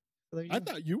 So there you I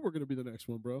go. thought you were going to be the next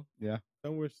one, bro.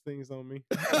 Don't wish things on me.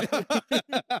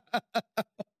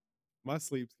 My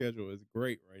sleep schedule is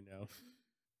great right now.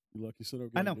 You lucky son of a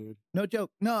I gun, know. dude. No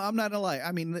joke. No, I'm not gonna lie.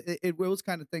 I mean, it was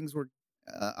kind of things were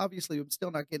obviously I'm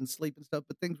still not getting sleep and stuff,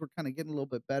 but things were kind of getting a little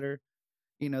bit better.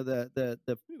 You know, the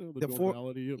You know, The the four-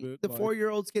 normality of it. the like,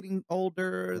 4-year-old's getting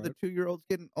older, the Right. 2-year-old's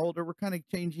getting older. We're kind of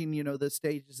changing, the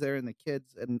stages there in the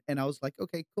kids, and I was like,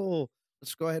 okay, cool.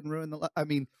 Let's go ahead and ruin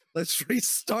let's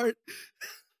restart.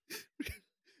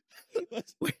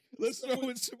 Let's throw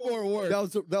in some more work.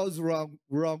 That was wrong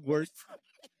word.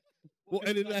 We'll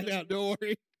edit that out. Don't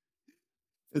worry.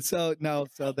 So no,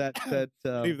 so that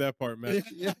Leave that part, man.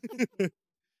 yeah.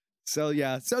 So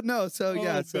yeah, so no, so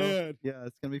yeah, Oh, so man. yeah,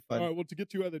 it's gonna be All fun. right, well, to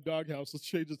get you out of the doghouse, let's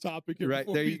change the topic. Here Right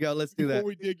before there, we, you go. Let's do Before that.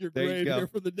 we dig your There you grave go. here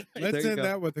for the night. Let's There you end go.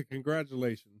 that with a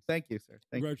congratulations. Thank you, sir.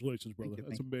 Thank you. Congratulations, brother. you,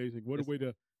 That's thank amazing. What Yes,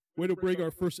 a way to bring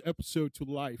our first episode to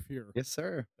life here. Yes,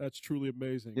 sir. That's truly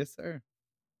amazing. Yes, sir.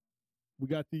 We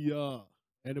got the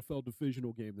NFL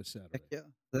divisional game this Saturday. Heck yeah,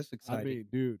 that's I exciting. mean,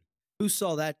 dude, Who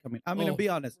saw that coming? I'm gonna Oh, be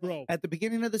honest. bro, At the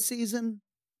beginning of the season,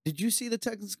 did you see the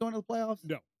Texans going to the playoffs?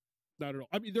 no, not at all.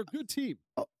 I mean, they're a good team.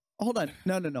 Hold on.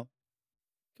 No.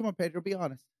 Come on, Pedro. Be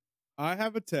honest. I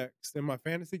have a text in my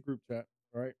fantasy group chat,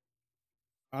 right?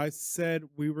 I said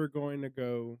we were going to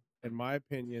go, in my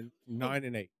opinion,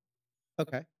 9-8.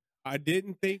 Okay. I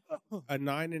didn't think a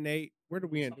 9-8. Where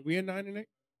did we end? Did we end 9-8?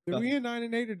 Did we end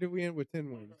 9-8 or did we end with 10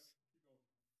 wins?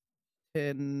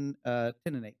 10 and 8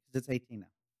 because it's 18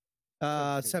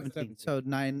 now. 17. So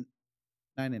 9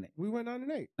 and 8. We went 9-8.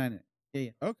 9 and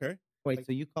 8. Okay. Wait.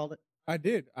 So you called it? I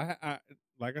did. I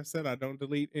like I said, I don't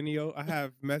delete any. I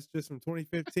have messages from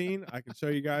 2015. I can show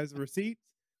you guys the receipts.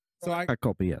 So I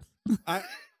called BS.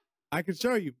 I can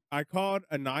show you. I called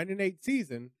a 9-8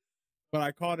 season, but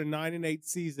I called a 9-8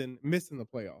 season missing the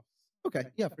playoffs. Okay.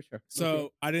 Yeah, for sure.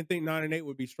 So I didn't think 9-8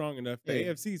 would be strong enough. The Yeah,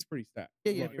 yeah. AFC is pretty stacked.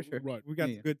 Yeah, Right, for sure. Right. We got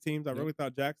Yeah, the good teams. I Yeah. really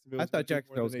thought Jacksonville. I was thought gonna do more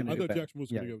Jacksonville was than gonna I they do thought better. Jackson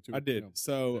was Yeah. going to go too. did. I did. Yeah.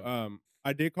 So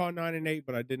I did call 9-8,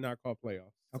 but I did not call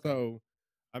playoffs. Okay. So,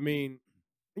 I mean,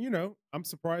 I'm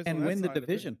surprised on And that win the side of it.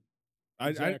 division. I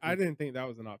Exactly. didn't think that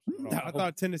was an option at all. I No.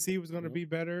 thought Tennessee was going to Nope. be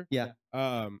better. Yeah.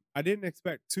 I didn't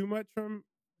expect too much from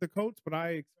the Colts, but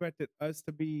I expected us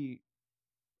to be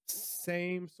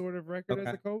same sort of record as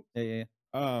Okay. the Colts.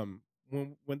 Yeah.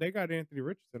 When they got Anthony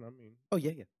Richardson, I mean, Oh,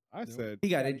 yeah. I said He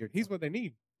got injured. he's what they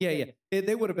need. Yeah.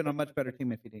 They would have been a much better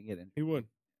team if he didn't get in. He would.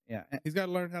 Yeah. He's got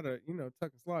to learn how to,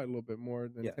 tuck and slide a little bit more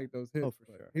than Yeah. take those hits. Oh, for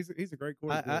but sure. He's a great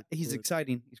quarterback. He's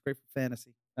exciting. He's great for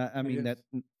fantasy. I mean, is. that's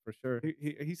for sure.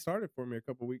 He started for me a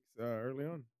couple weeks early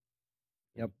on.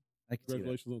 I can see that.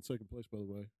 Congratulations on second place, by the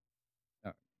way.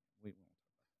 We won't.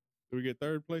 Did we get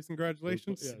third place?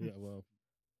 Congratulations. Yeah. Well,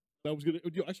 that was good.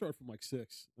 I started from like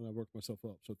 6, and I worked myself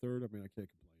up. So third, I mean, I can't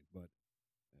complain. But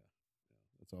yeah,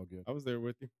 that's all good. I was there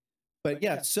with you. But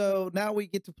yeah, so now we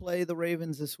get to play the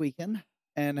Ravens this weekend.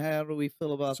 And how do we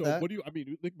feel about So that? what do you? I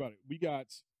mean, think about it. We got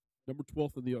number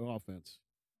 12th in the offense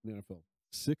in the NFL,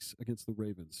 6 against the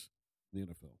Ravens in the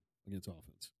NFL against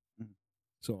offense. Mhm.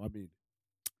 So I mean,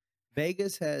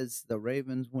 Vegas has the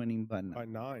Ravens winning by 9. By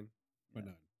 9. by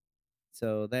 9.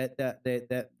 So that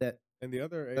And the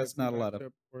other That's AFC not a lot of-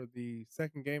 matchup for the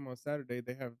second game on Saturday,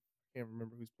 they have, I can't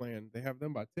remember who's playing. They have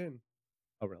them by 10.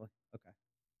 oh really? Okay.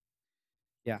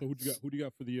 Yeah. So who do you got? Who do you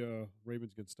got for the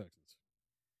Ravens against Texans?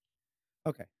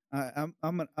 Okay. I'm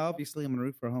obviously I'm gonna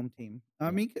root for a home team. I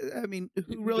Yeah. mean, You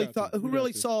who really got thought? to. Who You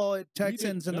really got to. saw it? We didn't-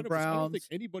 Texans and the none of us- I don't think Browns.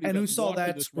 anybody and who that's saw watching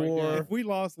that this right now- score? If we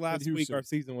lost last week, Houston. our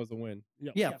season was a win.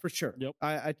 Yeah, for sure. Yep.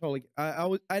 I totally.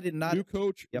 I did not. New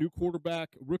coach, Yep. new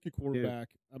quarterback, rookie quarterback.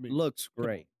 I mean, Looks come on.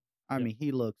 great. I Yep. mean,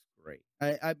 he looks great.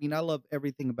 I mean, I love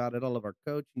everything about it. I love our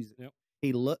coach. Yep.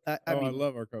 He look. I I mean,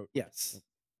 love our coach. yes,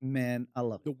 man, I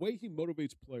love it. the way he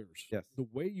motivates players. Yes. The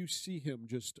way you see him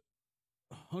just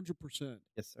 100%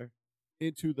 Yes, sir.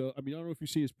 into the. I mean, I don't know if you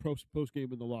see his post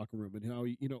game in the locker room and how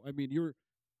he. I mean,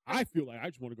 I feel like I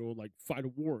just want to go and like fight a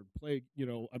war and play.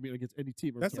 I mean, against any team.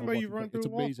 every That's time I somebody watch you him run play. It's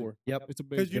through a wall amazing. for. Yep. It's amazing.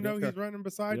 Because you know Sure. he's running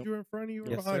beside Yep. you, in front of you,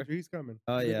 and Yes, behind sir. you. He's coming.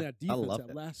 Oh And then yeah, that I defense, love that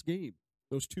that. last game,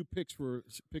 those 2 picks for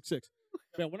pick 6.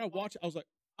 Man, when I watched, I was like,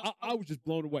 I was just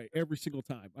blown away every single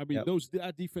time. I mean, Yep.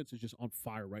 that defense is just on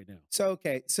fire right now. So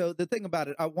okay, so the thing about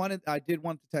it, I did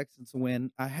want the Texans to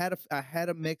win. I had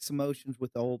a mixed emotions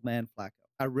with the old man Flacco.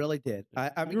 I really did. I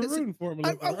mean, You were listen, rooting for him a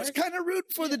I little bit, was right? kind of rooting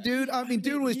for the dude. I mean,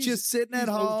 dude was he's- just sitting He's at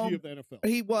OG home. of the NFL.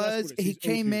 He That's was. what it is. He He's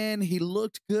came OG. in. He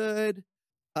looked good.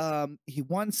 He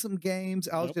won some games.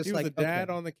 I was Yep. just He was like, a dad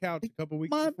okay. on the couch a couple weeks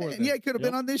My before man, that. yeah, he could have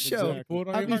been Yep, on this show. exactly. Pulled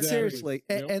on I your mean, heartstrings. seriously,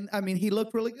 Yep. and I mean, he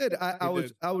looked really good. I He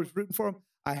was did. I was rooting for him.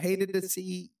 I hated to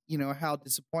see how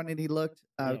disappointed he looked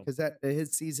Yeah. because that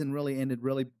his season really ended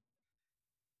really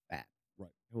bad. Right.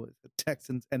 It was the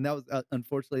Texans, and that was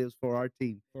unfortunately it was for our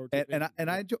team, Or- and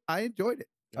I enjoyed it.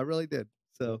 I Yep. really did.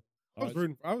 So I was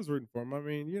rooting for him. I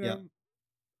mean, Yeah.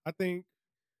 I think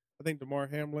DeMar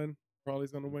Hamlin probably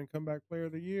is going to win comeback player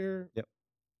of the year. Yep.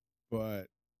 But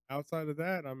outside of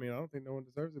that, I mean, I don't think no one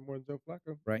deserves it more than Joe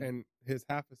Flacco. Right. And his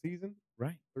half a season,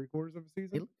 right, 3/4 of a he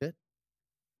season. looked good.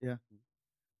 Yeah.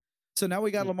 So now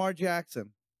we got Yeah. Lamar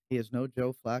Jackson. He is no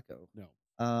Joe Flacco.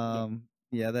 No.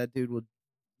 Yeah, that dude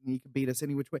he could beat us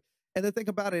any which way. And the thing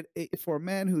about it, for a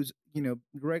man who's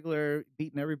regular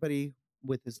beating everybody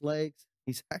with his legs,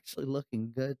 he's actually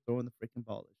looking good throwing the freaking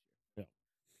ball this year.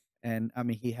 Yeah. And I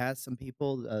mean, he has some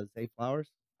people, Zay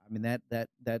Flowers. I mean,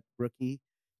 that rookie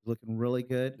is looking really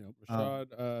good. Yep.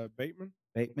 Rashad Bateman.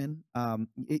 Bateman,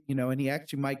 and he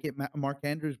actually might get Mark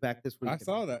Andrews back this week. I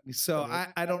saw that. So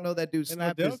I don't know that dude And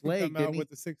snapped Odell his can leg. come out Didn't he? with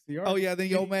the 60 yards. Oh yeah,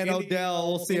 the old man Odell.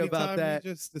 We'll see about anytime that. He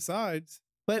just decides.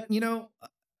 But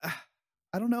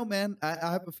I don't know, man.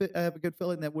 I have a good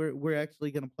feeling that we're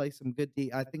actually going to play some good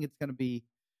D. I think it's going to be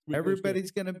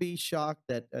everybody's going to be shocked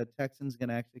that Texans going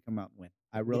to actually come out and win.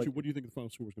 I really. What do you think the final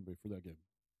score is going to be for that game?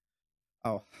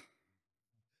 Oh,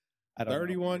 I don't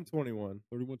know. 31-21.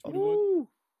 31-21? Ooh.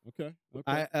 Okay.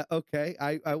 Okay.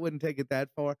 I wouldn't take it that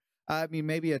far. I mean,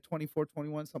 maybe a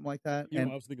 24-21, something like that. I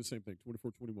And was thinking the same thing,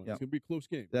 24-21. Yeah. It's going to be a close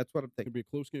game. that's what I'm It's going to thinking. be a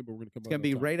close game, but we're going to come It's out going to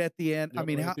be on top. right at the end. I Yep,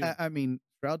 mean, right at the end. I mean,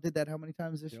 Stroud did that how many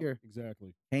times this Yep, year?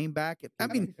 Exactly. Came back. I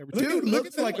mean, Every dude time. Look looks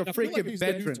at that. like a I feel freaking he's the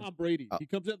new veteran. Tom Brady. He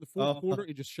comes out in the fourth quarter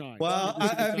and just shines. Well, Every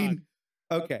single I mean,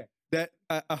 time. okay. That's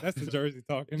That's the jersey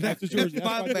talking. That's the jersey. That's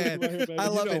my my jersey man. right here, baby. I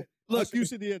love it. Look, Us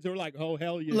Houston Indians, they're like, oh,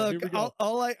 hell yeah. Here we look. go.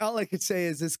 All I could say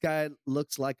is this guy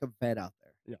looks like a vet out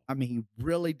there. Yeah. I mean, he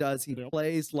really does. He Yep.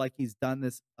 plays like he's done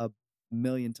this a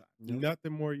million times.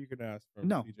 Nothing more you can ask from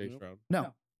No. CJ Nope. Stroud.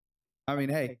 No, I mean,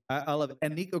 hey, I love it.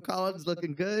 And Nico Collins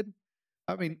looking good.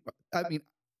 I mean,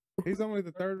 He's only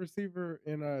the third receiver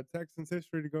in Texans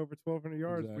history to go over 1,200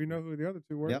 yards. We Exactly. know who the other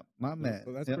two were. yep, my man.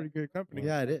 So that's Yep. pretty good company.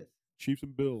 Yeah, it is. Chiefs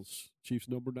and Bills. Chiefs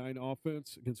number 9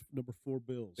 offense against number 4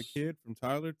 Bills. The kid from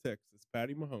Tyler, Texas,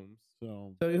 Patty Mahomes.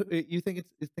 So So you think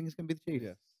it's gonna be the Chiefs?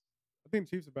 Yes. I think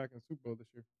the Chiefs are back in the Super Bowl this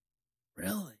year.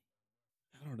 Really?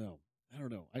 I don't know.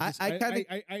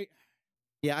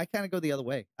 Yeah, I kind of go the other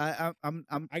way. I'm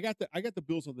I got the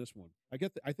Bills on this one. I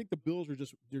think the Bills are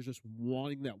just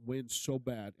wanting that win so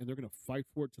bad, and they're going to fight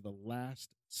for it to the last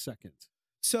second.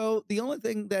 So the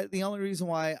only reason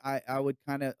why I would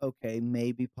kind of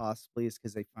maybe possibly is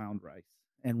because they found Rice,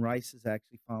 and Rice has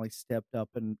actually finally stepped up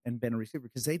and been a receiver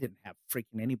because they didn't have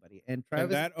freaking anybody. And Travis,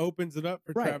 And that opens it up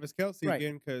for Right, Travis Kelce right.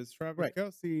 again, because Travis Right.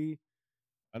 Kelce.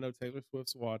 I know Taylor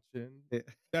Swift's watching. Yeah.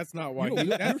 That's not why. You know,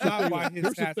 That's here's the not thing. why his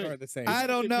Here's the stats thing. are the same. I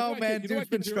don't know, man. You know, Dude's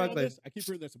been I keep hearing all struggling. this? I keep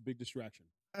hearing that's a big distraction.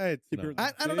 It's Keep not. hearing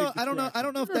I don't big know. I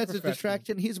don't know if You're a that's a professional.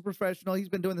 distraction. He's a professional. He's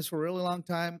been doing this for a really long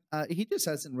time. He just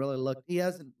hasn't really looked. He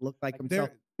hasn't looked like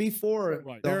himself before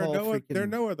Right. the There whole are freaking.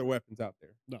 no other weapons out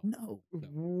there. No.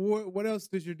 What else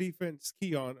does your defense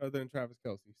key on other than Travis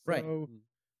Kelce? Right. So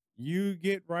you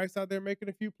get Rice out there making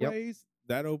a few Yep. plays.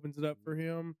 That opens it up for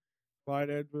him.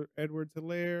 Clyde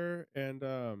Edwards-Helaire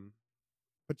and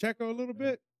Pacheco a little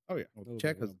bit. Oh yeah,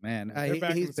 Checkers, man. they're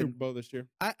back in He's the Super been. Bowl this year.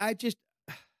 I just.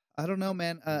 I don't know,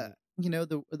 man. You know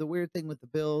the weird thing with the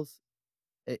Bills,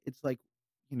 it's like,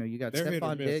 you got They're hit or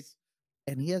Stephon miss. Diggs,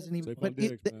 and he hasn't even. Stephon But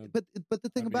Diggs, man. but the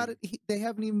thing I about mean- it, they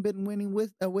haven't even been winning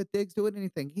with Diggs doing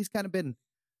anything. He's kind of been.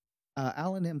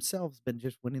 Allen himself's been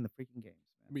just winning the freaking games.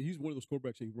 I mean, he's one of those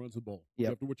quarterbacks that he runs the ball. Yep. You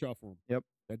have to watch out for him. Yep.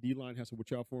 That D line has to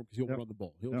watch out for him because he'll Yep. run the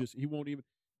ball. Yep. He won't even.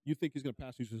 You think he's going to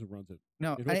pass? He just runs it.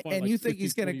 No, And he'll find, and like, you think 15,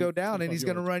 he's going to 20, go down and 25 he's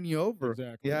going to yards. run you over?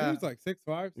 Exactly. Yeah. He's like 6'5",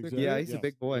 6'8". Exactly. Yeah, he's a Yes.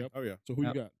 big boy. Yep. Oh yeah. So who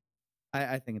Yep. you got?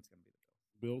 I think it's going to be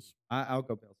the Bills. Bills. I'll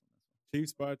go Bills on this one.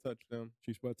 Chiefs by a touchdown.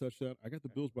 Chiefs by a touchdown. I got the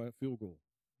Bills by a field goal.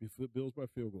 Bills by a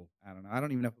field goal. I don't know. I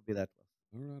don't even know if it'll be that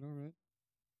close. All right.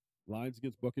 Lions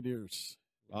against Buccaneers.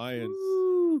 Lions.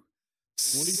 Woo.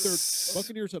 23rd.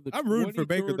 Buccaneers have the I'm rooting for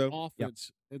Baker, 23rd though.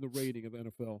 offense in the rating of the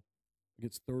NFL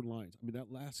against third Lions. I mean,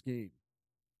 that last game,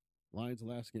 Lions'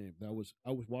 last game, I was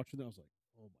watching that. I was like,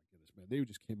 oh my goodness, man. They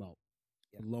just came out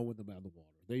blowing them out of the water.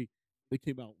 They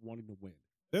came out wanting to win.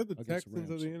 They're the Against the Texans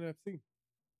of the NFC.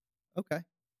 Okay.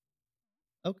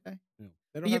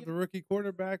 They don't Yeah. have the rookie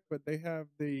quarterback, but they have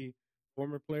the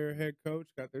former player head coach.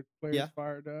 Got their players Yeah.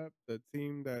 fired up. The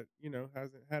team that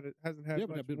hasn't had They haven't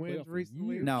much had been wins playoff for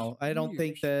recently. years. No, I don't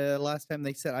think Years. the last time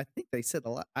they said. I think they said a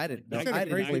lot. I didn't know. They said I a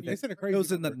didn't crazy. believe They it. said a crazy. It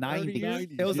was in the number, 30 90s.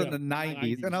 years? It was in Yeah. the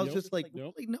 90s, and I was Yep. just like,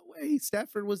 Yep. really, no way.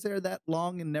 Stafford was there that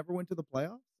long and never went to the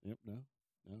playoffs. Yep, no.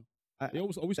 I- They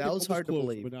always that was almost hard to close,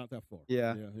 believe. but not that far.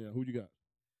 Yeah. Yeah. Who you got?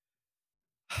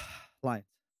 Lions.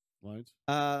 Lions?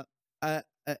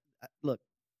 Look,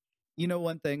 you know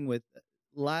one thing with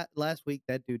last week,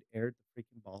 that dude aired the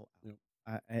freaking ball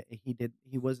out. Yep.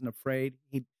 He wasn't afraid.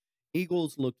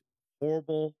 Eagles looked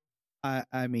horrible.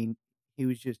 I mean, he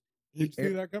was just. Did you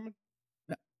see that coming?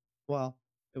 Well,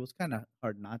 it was kind of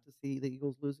hard not to see the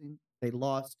Eagles losing. They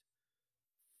lost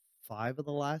 5 of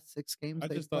the last 6 games. I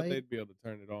they just thought played. they'd be able to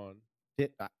turn it on.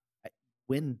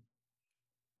 When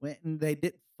they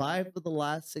did 5 of the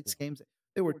last 6 games,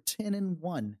 they were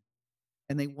 10-1,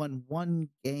 and they won 1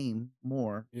 game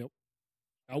more.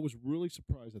 I was really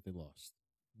surprised that they lost.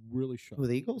 Really shocked. Who,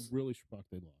 the Eagles? Really shocked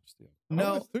they lost. Yeah. I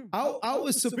No, was too. I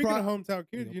was Speaking of surprised. hometown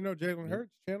kids, Yep. you know Jalen Yep.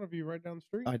 Hurts, Channel View right down the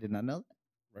street. I did not know that.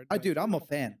 Right I down the dude, I'm a street.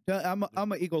 fan.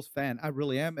 I'm an Eagles fan. I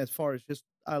really am. As far as just,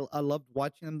 I loved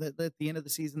watching them. At the end of the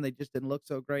season, they just didn't look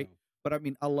so great. No. But I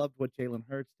mean, I loved what Jalen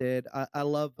Hurts did. I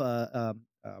love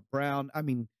Brown. I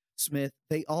mean, Smith.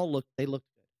 They looked good.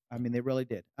 I mean, they really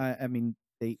did. I mean,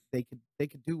 they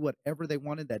could do whatever they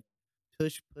wanted. That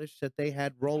tush push that they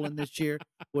had rolling this year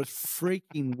was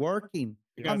freaking working.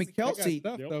 They I got- mean, they got Kelsey,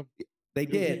 stuff, Yep. though. they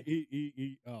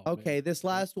did. Oh, Okay, man. this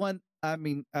last one, I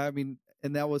mean,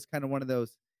 and that was kind of one of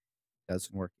those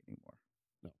doesn't work anymore.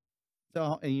 No.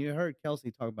 So, and you heard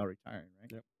Kelsey talk about retiring, right?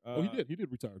 Yep. Oh, he Uh, did. He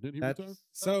did retire. Didn't he retire? That's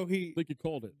So I he think he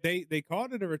called it. they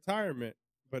called it a retirement,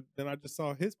 but then I just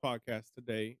saw his podcast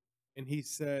today, and he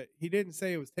said he didn't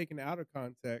say it was taken out of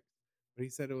context, but he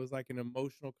said it was like an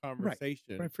emotional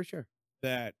conversation right for sure.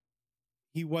 that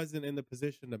he wasn't in the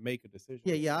position to make a decision.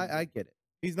 Yeah, I get it.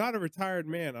 He's not a retired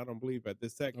man, I don't believe, at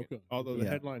this second. Okay. Although the Yeah.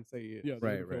 headlines say he is. Yeah,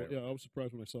 Right, they right. called- Yeah, I was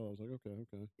surprised when I saw it. I was like,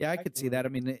 okay. Yeah, I could see that. I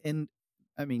mean,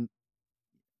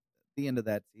 the end of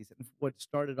that season, what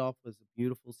started off was a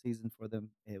beautiful season for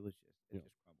them. It was just Yeah.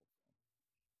 just crumbled.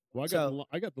 Well, So-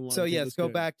 I got the Lions. So in yes, this go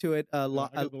game. back to it. I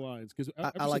got the Lions because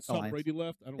I ever like since the Tom Lions. Brady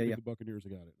left, I don't Yeah, think yeah. the Buccaneers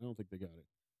got it. I don't think they got it.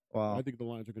 Wow. I think the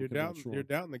Lions are going You're to come out down. strong. You're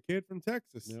down the kid from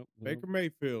Texas, Yep, Baker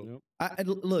Mayfield. Yep.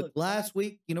 Look, last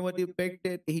week, you know what Baker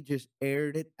did? He just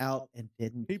aired it out and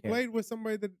didn't He care. played with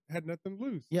somebody that had nothing to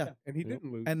lose. Yeah. and he Yep.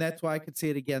 didn't lose. And that's why I could see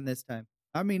it again this time.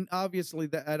 I mean, obviously,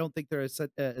 I don't think they're as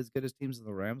good as teams as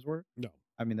the Rams were. No.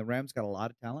 I mean, the Rams got a lot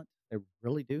of talent. They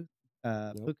really do.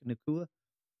 Yep. Puka Nacua,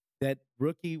 that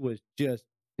rookie was just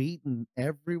beating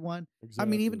everyone. Exactly. I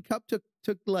mean, even Cup took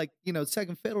like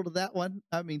second fiddle to that one.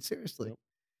 I mean, seriously. Yep.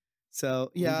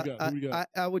 So you yeah, got? Who you got?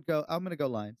 I would go. I'm gonna go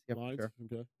Lions. Yeah, for Lions. sure.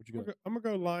 Okay. What you got? I'm gonna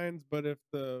go Lions, but if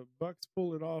the Bucks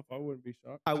pull it off, I wouldn't be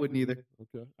shocked. I wouldn't either.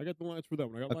 Okay. I got the Lions for that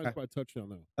one. I got Lions Okay. by a touchdown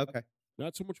now. Okay.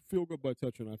 Not so much a field goal by a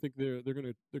touchdown. I think they're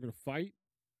gonna fight.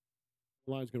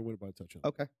 The Lions gonna win it by a touchdown.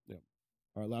 Okay.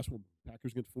 All right. Last one.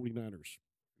 Packers against 49ers.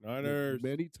 Niners.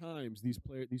 Many times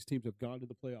these teams have gone to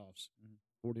the playoffs. Mhm.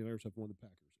 49ers have won the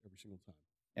Packers every single time.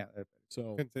 Yeah.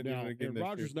 So Continuing now, again and this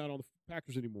Rodgers is year. not on the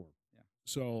Packers anymore. Yeah.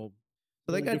 So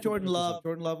So they really got different Jordan players. Love.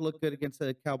 Jordan Love looked good against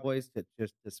the Cowboys. To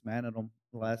just dismantled them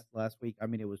last week. I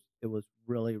mean, it was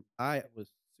really. I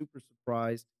was super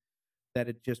surprised that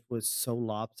it just was so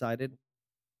lopsided.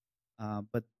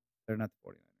 But they're not the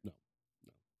 49ers.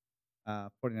 No.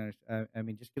 49ers. I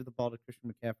mean, just give the ball to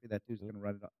Christian McCaffrey. That dude's going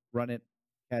to run it,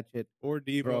 catch it. Or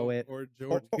Devo, Throw it. or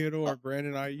George Kittle, or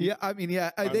Brandon Ayuk. Yeah, I mean, they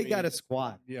got a mean,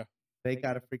 squad. Yeah, They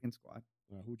got a freaking squad.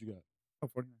 Who'd you got? Oh,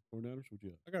 49ers. 49ers? Who'd you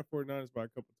got? I got 49ers by a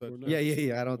couple touchdowns. 49ers.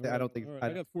 Yeah. I don't think. I don't think. All right.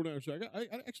 I got 49ers.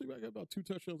 I got about 2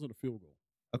 touchdowns and a field goal.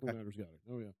 Okay. 49ers got it.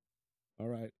 Oh yeah. All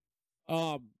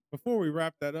right. Before we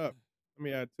wrap that up, let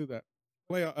me add to that.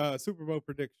 Super Bowl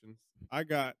predictions. I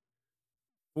got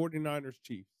 49ers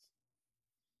Chiefs.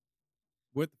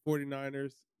 With the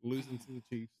 49ers losing to the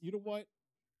Chiefs. You know what?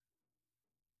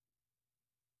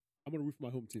 I'm gonna root for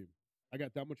my home team. I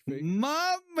got that much faith. My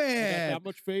I got man, that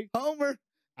much faith. Homer.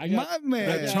 I got. My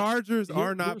man. The Chargers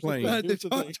are not here's the playing. thing,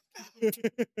 here's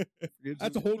the thing.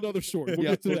 That's a whole nother story. We'll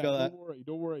Yeah, get to we'll that. go that. Don't worry.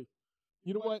 Don't worry.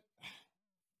 You know what?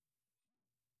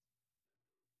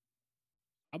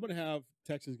 I'm gonna have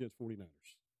Texans against 49ers.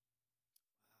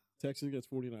 Texans against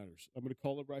 49ers. I'm gonna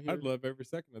call it right here. I'd love every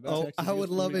second of that. Oh, Texans I would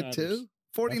against love it 49ers. too.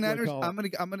 what I 49ers. call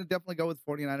it. I'm gonna definitely go with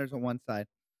 49ers on one side.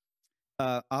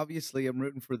 Obviously, I'm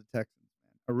rooting for the Texans.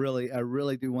 Man, I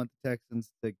really do want the Texans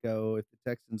to go. If the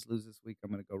Texans lose this week, I'm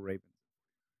gonna go Ravens.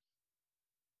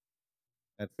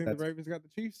 I think the Ravens got the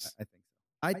Chiefs. I think so.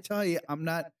 I tell you, I'm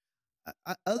not.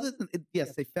 Other than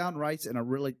yes, they found Rice, and I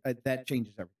really that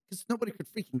changes everything because nobody could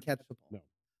freaking catch the ball. No.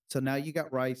 So now you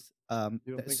got Rice. You don't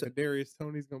think so- Kadarius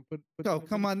Tony's gonna put Oh, them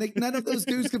come in? on. None of those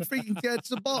dudes can freaking catch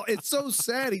the ball. It's so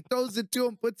sad. He throws it to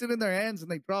them, puts it in their hands,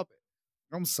 and they drop it.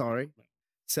 I'm sorry.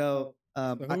 So,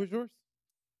 So who was yours?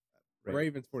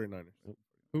 Ravens. Ravens 49ers.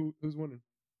 Who's winning?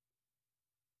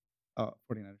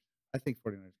 49ers. I think 49ers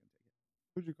can take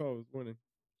it. Who'd you call was winning?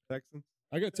 Texans?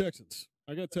 I got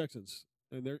Texans.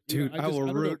 And they're Dude, I will don't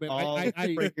know, root man. all the I,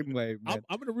 freaking way, man.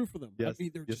 I'm going to root for them. Yes. I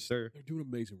mean, they're Yes, just, sir. They're doing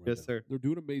amazing right Yes, now. sir. They're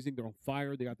doing amazing. They're on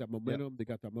fire. They got that momentum. They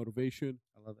got that motivation.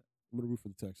 I love it. I'm going to root for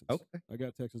the Texans. Okay. I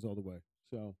got Texans all the way.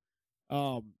 So,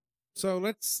 So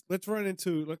let's run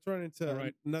into All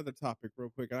right. another topic real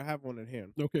quick. I have one at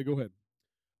hand. okay, go ahead.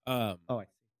 Oh, I see.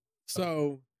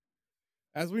 So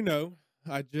as we know,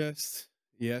 I just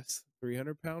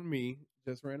 300-pound me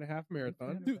just ran a half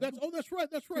marathon. Dude, that's right.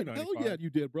 That's right. Hell 295. yeah, you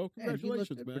did, bro. Man, you looked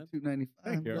Congratulations, it man. for 295.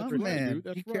 Thank you. I My appreciate it, man, dude.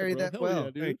 That's you right, carried bro. that Hell well.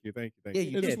 yeah, dude. Thank you. Yeah,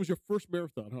 you And this did. was your first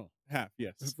marathon, huh? Half,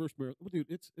 yes. The first marathon. Well, dude,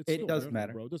 it's It still a does marathon,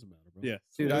 matter. bro. It doesn't matter, bro. Yes.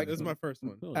 Dude, Well, I- this is my first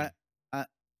one. Hell yeah.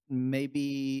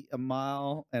 Maybe a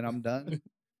mile, and I'm done.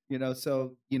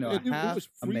 So And a dude, it half. was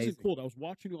freezing Amazing. cold. I was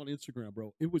watching you on Instagram,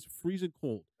 bro. It was freezing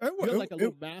cold. It, You had like a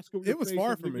little mask over your it was face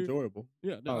far and from everything. enjoyable.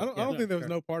 Yeah, no, Oh, I don't yeah, think there was sure.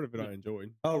 no part of it Yeah. I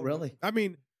enjoyed. Oh, really? I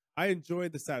mean, I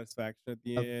enjoyed the satisfaction at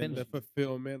the Of end, the finishing.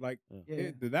 fulfillment. Like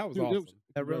Yeah. that was Dude, awesome.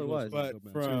 That really was. congratulations, But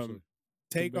man. from Seriously.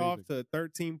 Takeoff amazing. to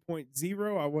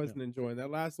 13.0, I wasn't enjoying that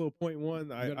last little 0.1.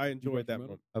 got- I you got enjoyed that your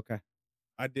medal? one. Okay.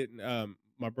 I didn't.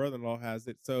 My brother-in-law has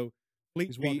it, so Fleet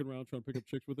He's Feet. walking around trying to pick up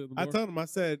chicks with it. In the I bar? told him, I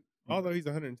said, although he's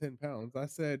 110 pounds, I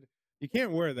said, you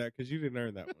can't wear that because you didn't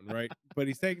earn that one, right? But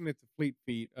he's taking it to Fleet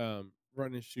Feet,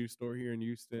 running shoe store here in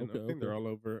Houston. Okay, I think they're okay. all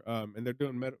over. And they're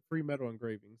doing free metal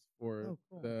engravings for Oh,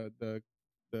 cool. the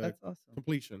That's awesome.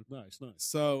 completion. Nice.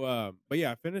 So, but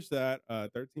yeah, I finished that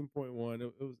 13.1.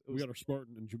 It was We got our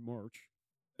Spartan in March.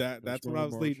 that's what I Spartan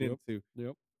was March, leading yep. into.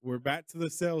 Yep. We're back to the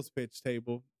sales pitch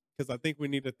table because I think we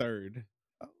need a third.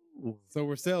 Oh. So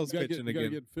we're sales You gotta pitching get, you gotta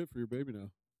again. get fit for your baby now.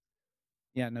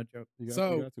 Yeah, no joke. You got,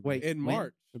 So, you got to, wait, bro. In when?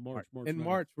 March, in March, in 9th.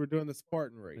 March, we're doing the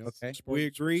Spartan race. Okay. Spartan- We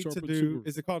agreed to Spartan do. Super.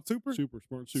 Is it called Super?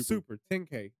 Spartan Super. Super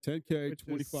 10K. 10K, which is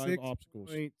 25 obstacles.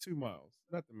 6.2 miles,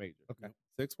 not the major. Okay.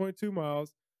 6.2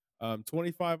 miles.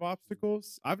 25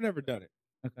 obstacles. I've never done it.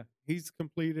 Okay. He's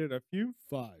completed a few,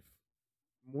 5.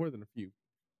 more than a few.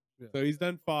 Yeah. So he's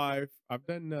done 5. I've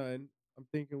done none. I'm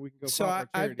thinking we can go. So pop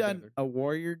our cherry I've done together. a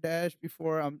warrior dash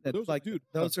before. Those are, Like dude,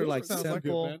 those are like sounds like good,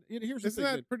 simple. man. And here's the Isn't thing,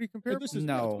 that man. pretty And comparable? this is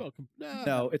No. nah,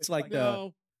 No, it's like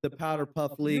no. the Powder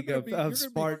Puff You're League gonna of be- you're gonna be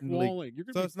Spartan League. crawling. You're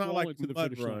gonna So be it's not crawling like to the mud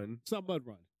finish line. run. It's not mud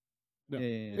run. No, Yeah,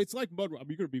 yeah, yeah. it's like mud run. I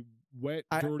mean, you're gonna be wet,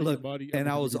 I- dirty, look, muddy. And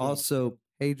I everything was you're gonna- also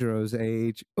Pedro's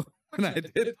age when I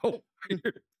did the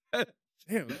warrior.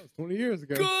 Damn, that was 20 years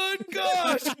ago. Good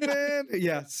gosh, man.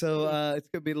 Yeah, so it's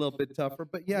gonna be a little bit tougher,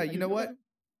 but yeah, you know what?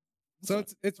 So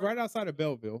it's right outside of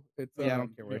Belleville. It's Yeah, I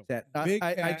don't care where you it's at. Big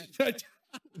I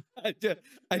Cat.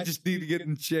 I just need to get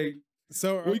in shape.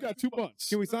 So Well, you got 2 months.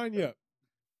 can we sign you up?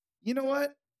 You know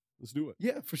what? Let's do it.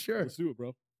 Yeah, for sure. Let's do it,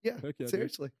 bro. Yeah, Heck yeah, dude.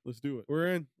 seriously. Let's do it. We're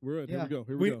in. We're in. Here Yeah. we go.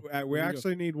 Here We we go. we Here we go.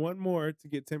 actually need one more to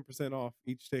get 10% off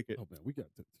each ticket. Oh man, we got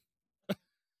to.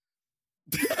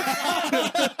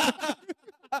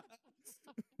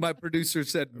 My producer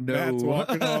said no. Matt's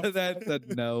walking off. That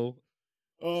said no.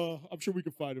 I'm sure we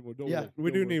can find it one. Don't Yeah. worry. We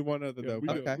Don't do worry. need one other Yeah, though. we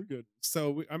but- good. Okay. We good.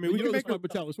 So we But can you know, make that's my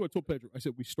mentality. That's what I told Pedro. I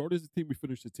said we start as a team, we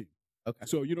finish as a team. Okay.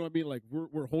 So you know what I mean? Like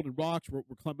we're holding rocks, we're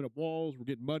climbing up walls, we're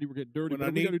getting muddy, we're getting dirty. when I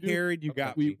Whatever we need gotta do, carried, you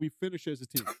got me. we finish as a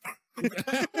team.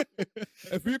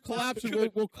 If you're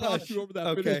collapsing, we'll cross you over that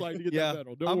Okay. finish line to get Yeah. that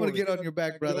medal. Don't I'm worry. gonna get on your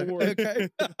back, brother. Don't worry. Okay.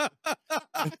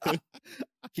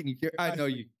 Can you carry? I know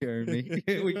you can carry me.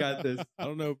 We got this. I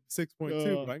don't know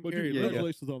 6.2, but I can but carry dude, you. yeah.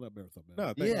 congratulations on that marathon, man. No,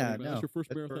 thank you, you. man. Yeah, no, That's your first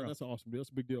that's for marathon. real. That's awesome, dude. That's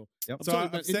a big deal. Yep. I'm So telling you,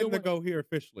 I'm man, and you setting know to what? go here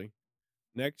officially.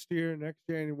 Next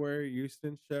January,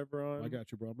 Houston Chevron. I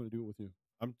got you, bro. I'm gonna do it with you.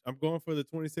 I'm going for the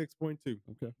 26.2,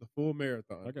 Okay, the full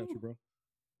marathon. I got you, bro.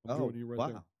 I'm Oh, joining you right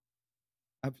wow.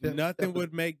 there. Nothing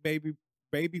would make baby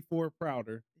four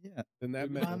prouder Yeah, than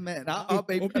that My my medal. man. I'll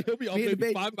baby. He'll be on me and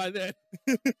baby baby. 5 by then.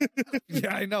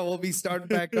 Yeah, I know. We'll be starting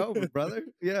back over, brother.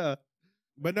 Yeah.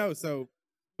 But no, so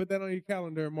put that on your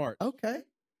calendar in March. Okay.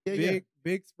 Yeah,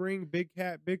 Big Spring, Big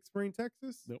Spring,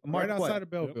 Texas. Nope. March Right what? outside of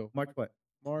Belleville. March what?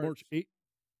 March 8th.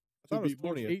 I thought it was It'll be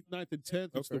March 20th. 8th, 9th, and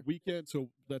 10th. It's the Okay. weekend, so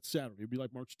that's Saturday. It'll be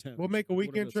like March 10th. We'll make a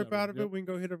whatever weekend that trip out Saturday. of it. We can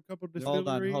go hit a couple Yep.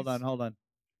 distilleries. Hold on.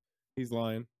 He's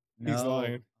lying. No, He's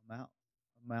lying.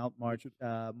 I'm out March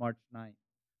 9th.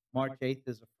 March 8th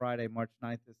is a Friday. March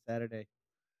 9th is Saturday.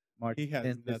 March He has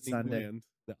 10th is nothing Sunday. planned.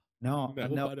 No, We'll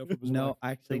no, find out from his no. wife.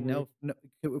 Actually, Don't no.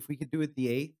 If we could do it the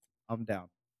 8th, I'm down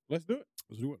Let's do it.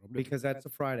 Let's do it. I'm down. because that's a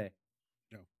Friday.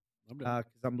 I'm down.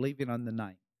 Because I'm leaving on the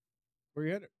 9th, Where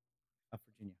you at it?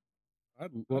 Virginia.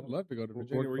 I'd love to go to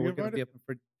Virginia. Were you We're gonna be invited? up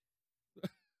in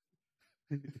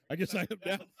I guess I am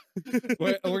down.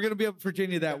 we're going to be up in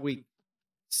Virginia that week.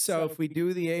 So if we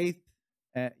do the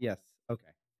 8th, yes, okay,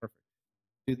 perfect.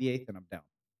 Do the 8th, and I'm down.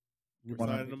 We're One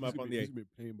signing him up on the He's 8th. gonna be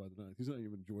a pain by the 9th. He's not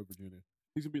even enjoy Virginia.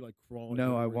 He's gonna be like crawling.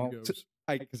 No, I everywhere he won't. goes.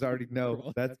 Because I already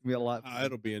know that's gonna be a lot.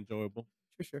 It'll be enjoyable.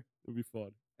 Sure. It'll be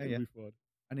fun. Hey, It'll yeah. be fun.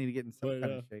 I need to get in some But,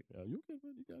 kind of shape. Yeah, you okay,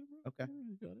 man? You got it, bro. Okay. Yeah,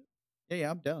 you got it.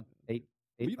 Yeah, I'm done. Eight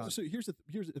But you know, times. so here's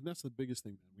and that's the biggest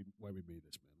thing, man. Why we made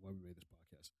this, man. Why we made this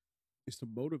podcast is to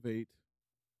motivate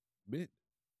men.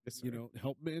 Yes, You sir. know,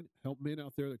 help men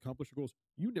out there that accomplish their goals.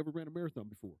 You never ran a marathon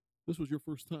before. This was your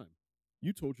first time.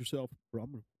 You told yourself, bro,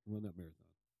 I'm gonna run that marathon.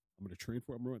 I'm gonna train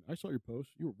for it. I'm gonna run. I saw your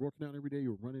post. You were working out every day.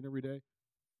 You were running every day,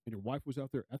 and your wife was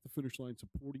out there at the finish line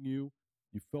supporting you.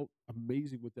 You felt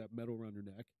amazing with that medal around your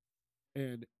neck,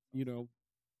 and you know,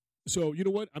 so you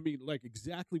know what I mean, like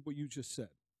exactly what you just said.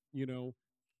 You know,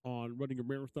 on running your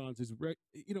marathons is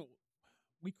you know,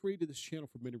 we created this channel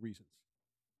for many reasons.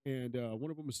 And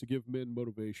one of them is to give men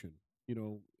motivation, you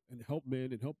know, and help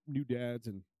men and help new dads.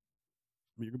 And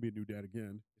I mean, you're gonna be a new dad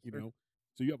again, you Sure. know.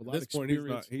 So you have a At lot of this point, he's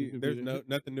experience. not. You're gonna There's be-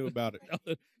 nothing new about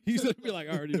it. He's gonna be like,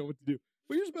 I already know what to do.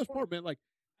 But here's the best part, man. Like,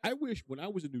 I wish when I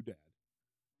was a new dad,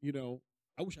 you know,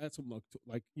 I wish I had someone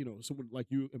like you know, someone like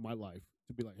you in my life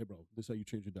to be like, hey, bro, this is how you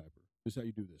change a diaper. This is how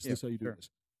you do this. Yeah, This is how you do sure. this.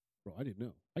 Bro, I didn't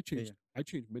know. I changed. I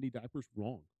changed many diapers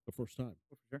wrong the first time.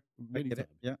 For sure. I Many get times.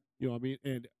 it. Yeah. You know what I mean?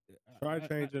 And Try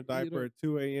changing a diaper at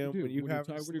 2 a.m. dude, when you when you're have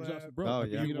tired, when you're exhausted, bro. Oh, I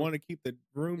mean, yeah. You you know, want to keep the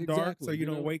room dark so Exactly, you you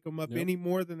don't know? wake them up Yep. any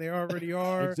more than they already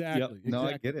are. exactly. Yep. No, I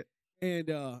exactly. get it.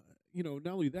 And you know,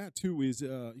 not only that too is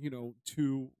you know,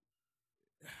 to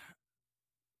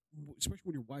especially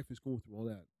when your wife is going through all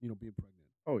that, you know, being pregnant.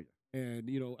 Oh, yeah. And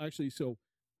you know, actually, so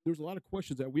there's a lot of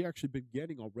questions that we actually been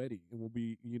getting already, and we'll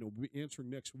be you know be answering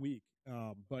next week.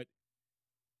 But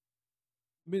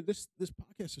man, this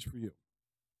podcast is for you.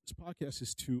 This podcast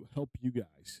is to help you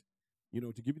guys, you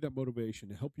know, to give you that motivation,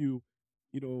 to help you,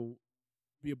 you know,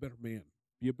 be a better man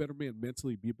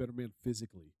mentally, be a better man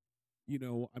physically. You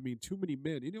know, I mean, too many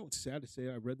men. You know, it's sad to say.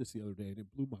 I read this the other day, and it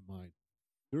blew my mind.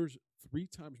 there's 3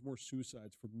 times more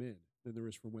suicides for men than there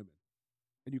is for women.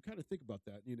 And you kind of think about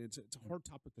that. It's a hard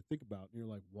topic to think about. And you're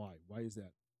like, why? Why is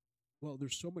that? Well,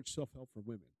 there's so much self-help for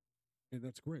women. And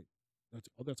that's great.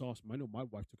 That's awesome. I know my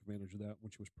wife took advantage of that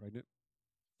when she was pregnant.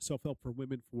 Self-help for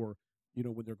women for,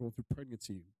 when they're going through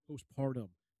pregnancy, postpartum,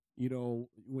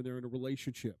 when they're in a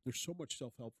relationship. There's so much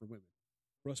self-help for women.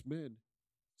 For us men,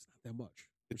 it's not that much.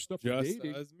 There's stuff for Just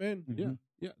dating. as men. Mhm.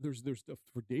 Yeah. There's stuff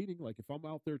for dating. Like if I'm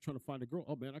out there trying to find a girl,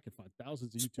 oh man, I can find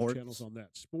thousands of YouTube Sports. channels on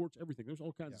that. Sports, everything. There's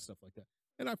all kinds Yeah. of stuff like that.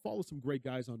 And I follow some great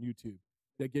guys on YouTube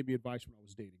that gave me advice when I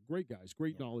was dating. Great guys,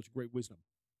 great knowledge, great wisdom.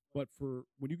 But for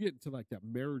when you get into like that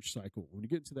marriage cycle, when you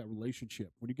get into that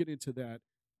relationship, when you get into that,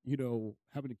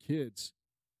 having kids,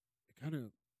 it kind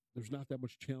of there's not that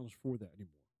much challenge for that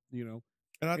anymore.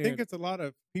 And I think And- it's a lot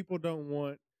of people don't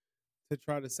want to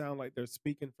try to sound like they're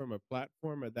speaking from a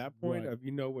platform at that point Right.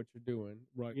 of what you're doing.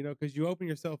 Right. Because you open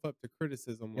yourself up to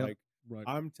criticism Yep. like, Right.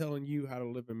 I'm telling you how to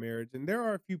live a marriage. And there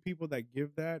are a few people that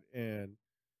give that, and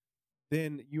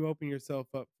then you open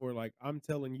yourself up for like, I'm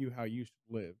telling you how you should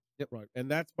live. Yep. Right. And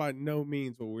that's by no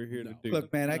means what we're here to No. do.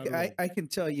 Look, man, Not at all. I can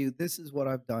tell you this is what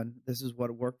I've done. This is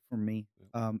what worked for me.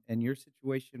 Yeah. And your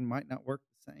situation might not work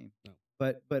the same. No.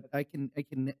 But I can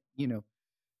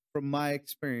from my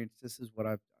experience, this is what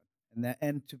I've done.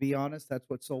 And to be honest, that's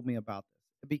what sold me about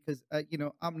this. Because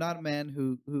I'm not a man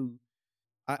who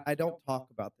I don't talk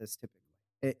about this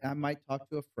typically. I might talk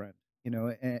to a friend,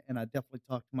 and I definitely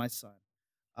talk to my son.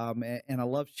 And I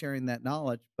love sharing that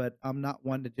knowledge, but I'm not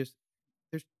one to just.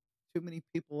 There's too many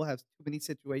people have too many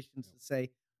situations to say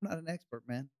I'm not an expert,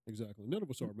 man. Exactly. None of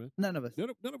us are, man. None of us. None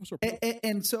of us are.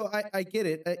 And so I get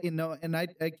it, and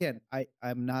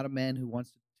I'm not a man who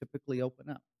wants to typically open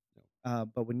up.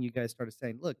 But when you guys started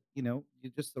saying, look, you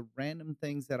just the random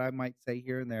things that I might say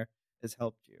here and there has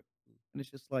helped you. And it's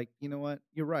just like, you know what,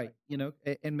 you're right.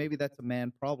 And maybe that's a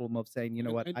man problem of saying, you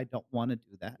know what, And- I don't want to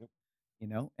do that. Yep.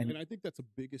 And And I think that's the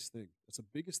biggest thing. That's the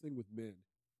biggest thing with men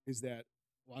is that,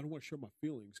 well, I don't want to share my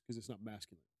feelings because it's not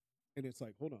masculine. And it's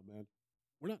like, hold on, man.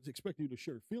 We're not expecting you to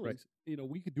share feelings.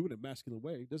 We could do it in a masculine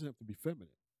way. It doesn't have to be feminine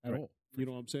at Right. all. You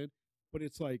know what I'm saying? But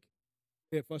it's like,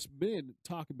 if us men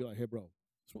talk and be like, hey, bro,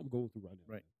 that's what I'm going through right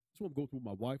now. Right. That's what I'm going through with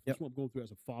my wife. Yep. That's what I'm going through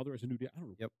as a father, as a new dad. I don't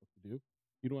know Yep. what to do.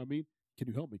 You know what I mean? Can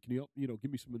you help me? Can you help,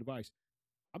 give me some advice?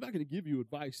 I'm not going to give you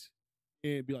advice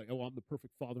and be like, oh, I'm the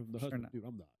perfect father and the Sure husband. not. Dude,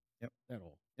 I'm not. Yep. At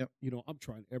all. Yep. I'm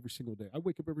trying every single day. I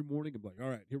wake up every morning and be like, all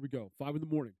right, here we go. 5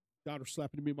 a.m. Daughter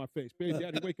slapping me in my face. Baby,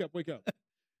 daddy, wake up, wake up.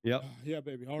 Yep. Yeah,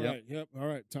 baby. All Yep. right. Yep. All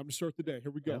right. Time to start the day.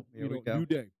 Here we go. Yep, here we go. New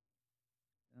day.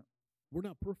 Yep. We're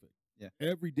not perfect. Yeah.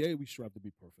 Every day we strive to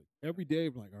be perfect. Every day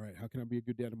we're like, all right, how can I be a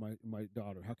good dad to my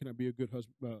daughter? How can I be a good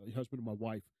husband to my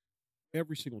wife?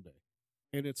 Every single day.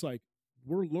 And it's like,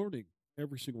 we're learning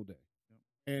every single day. Yep.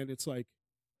 And it's like,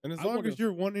 And as I long wanna- as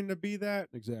you're wanting to be that,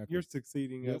 exactly. you're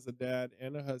succeeding Yep. as a dad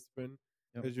and a husband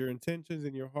Yep. because your intentions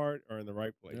and your heart are in the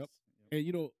right place. Yep.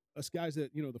 And us guys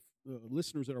that the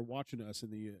listeners that are watching us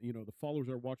and the the followers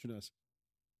that are watching us,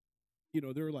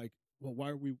 they're like, well, why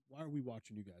are we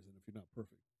watching you guys? And if you're not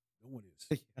perfect, no one is.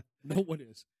 Yeah. No one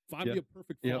is. Find me Yep. a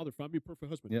perfect Yep. father. Find me a perfect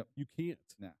husband. Yep. You can't.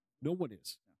 Nah. No one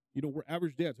is. We're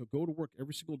average dads. So go to work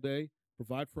every single day,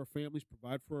 provide for our families,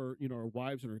 provide for our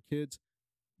wives and our kids,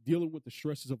 dealing with the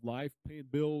stresses of life, paying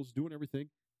bills, doing everything.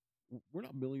 We're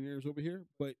not millionaires over here,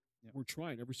 but Yep. we're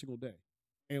trying every single day.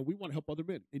 And we want to help other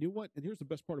men. And you know what? And here's the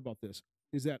best part about this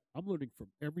is that I'm learning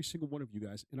from every single one of you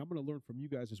guys, and I'm going to learn from you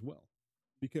guys as well.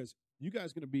 Because you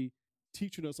guys are going to be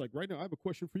teaching us, like right now, I have a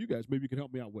question for you guys. Maybe you can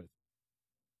help me out with.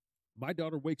 My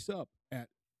daughter wakes up at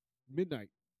midnight.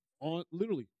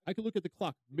 Literally, I can look at the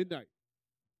clock, midnight.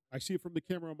 I see it from the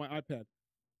camera on my iPad.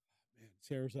 Man,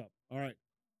 Sarah's up. All right.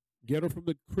 Get her from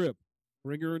the crib.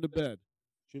 Bring her into bed.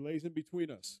 She lays in between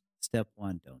us. Step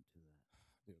one, don't do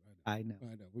that. Dude, I know.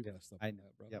 I know. We Yep. messed up I on know.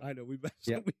 that, bro. Yep. I know. We messed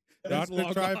Yep. up. That's Dr.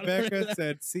 long gone. Tribeca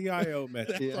said CIO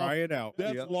message. That's Try it out.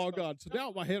 That's Yep. long gone. So now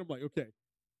in my head, I'm like, okay,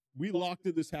 we locked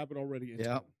in this habit already.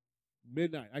 Yep.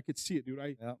 Midnight. I could see it, dude.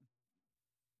 Yep.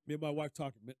 Me and my wife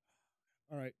talking.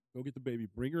 All right, go get the baby.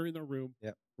 Bring her in our room.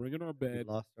 Yep. Bring her in our We bed.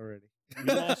 lost already. We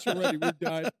lost already. We're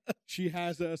done. She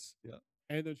has us. Yeah.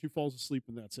 And then she falls asleep,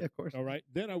 and that's it. Yeah, of course. All right.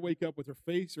 Then I wake up with her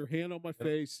face, her hand on my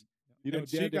face. And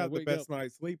she Dad, got the wake best up.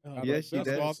 night's sleep. out Yeah, of she that's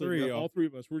did. all three of All y'all. three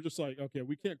of us. We're just like, okay,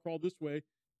 we can't crawl this way.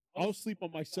 I'll sleep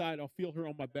on my side. I'll feel her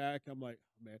on my back. I'm like,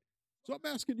 oh, man. So I'm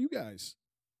asking you guys,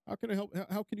 how can I help?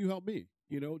 How can you help me?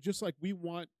 Just like we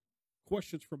want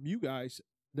questions from you guys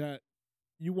that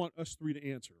you want us three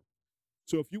to answer.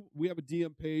 So we have a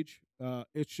DM page.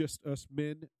 It's just us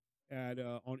men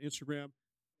on Instagram,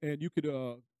 and you could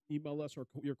email us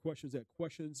your questions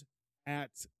at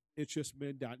It's just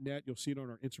men.net. You'll see it on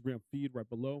our Instagram feed right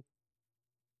below.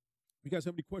 If you guys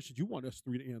have any questions you want us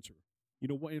three to answer,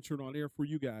 we'll answer it on air for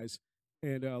you guys.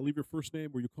 And leave your first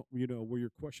name, where where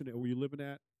your question, where you're living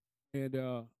at, and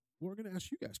we're going to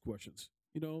ask you guys questions.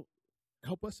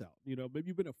 Help us out. Maybe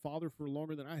you've been a father for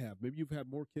longer than I have. Maybe you've had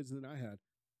more kids than I had.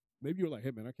 Maybe you're like,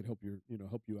 hey man, I can help you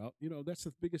out. That's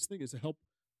the biggest thing, is to help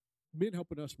men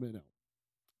helping us men out.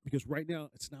 Because right now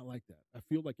it's not like that. I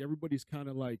feel like everybody's kind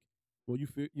of like, well,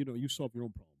 you solve your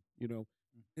own problem,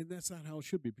 and that's not how it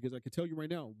should be. Because I can tell you right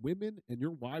now, women and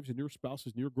your wives and your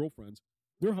spouses and your girlfriends,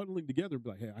 they're huddling together and be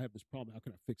like, hey, I have this problem. How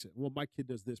can I fix it? Well, my kid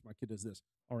does this. My kid does this.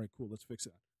 All right, cool. Let's fix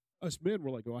that. Us men,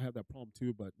 we're like, oh, I have that problem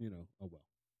too, but oh well.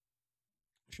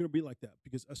 It shouldn't be like that,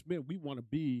 because us men, we want to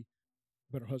be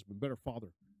better husband, better father,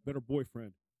 better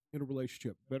boyfriend in a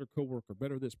relationship, better coworker,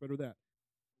 better this, better that.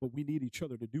 But we need each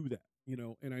other to do that,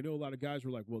 And I know a lot of guys are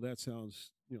like, well, that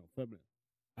sounds, feminine.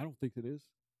 I don't think it is.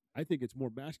 I think it's more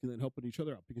masculine, helping each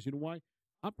other out, because you know why?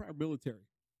 I'm prior military.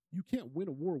 You can't win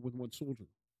a war with one soldier.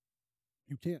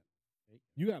 You can't.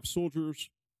 You have soldiers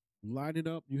lining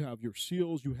up. You have your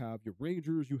SEALs. You have your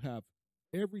Rangers. You have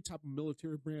every type of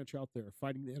military branch out there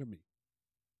fighting the enemy.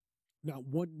 Not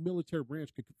one military branch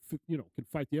can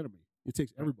fight the enemy. It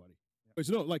takes everybody. But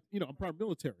I'm prior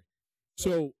military.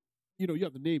 So, you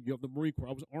have the Navy, you have the Marine Corps.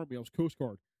 I was Army. I was Coast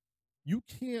Guard. You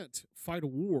can't fight a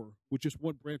war with just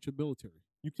one branch of military.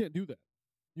 You can't do that.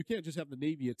 You can't just have the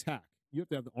Navy attack. You have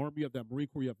to have the Army, you have that Marine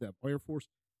Corps, you have that Air Force.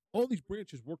 All these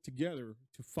branches work together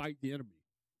to fight the enemy.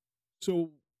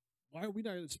 So why are we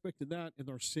not expecting that in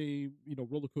our same,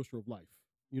 roller coaster of life?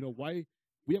 Why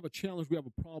we have a challenge, we have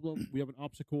a problem, we have an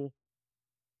obstacle.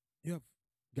 You have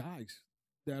guys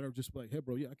that are just like, hey,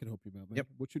 bro, yeah, I can help you, man. Yep.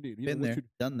 What you need? Been there,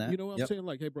 done that. You know what I'm Yep. saying?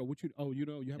 Like, hey, bro, you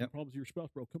having Yep. problems with your spouse,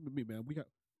 bro? Come to me, man.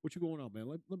 What you going on, man?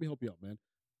 Let me help you out, man.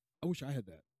 I wish I had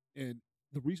that. And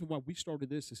the reason why we started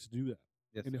this is to do that.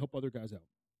 Yes. And to help other guys out.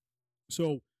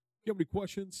 So if you have any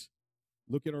questions,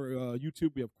 look at our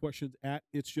YouTube. We have questions at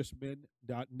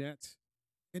itsjustmen.net.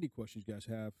 Any questions you guys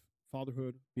have,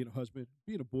 fatherhood, being a husband,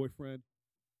 being a boyfriend,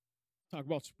 talk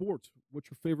about sports. What's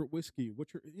your favorite whiskey?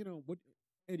 What's your,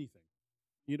 anything,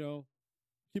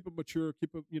 keep it mature,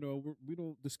 keep it, we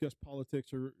don't discuss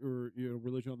politics or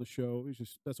religion on the show. It's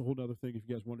just, that's a whole other thing. If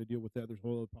you guys want to deal with that, there's a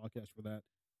whole other podcast for that.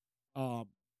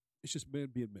 It's just men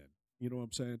being men. You know what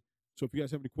I'm saying? So if you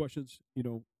guys have any questions,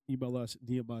 email us,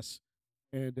 DM us.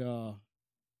 And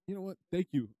you know what? Thank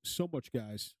you so much,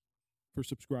 guys, for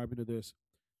subscribing to this.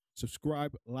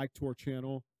 Subscribe, like to our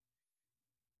channel.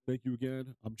 Thank you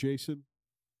again. I'm Jason.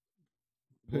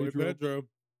 Pedro.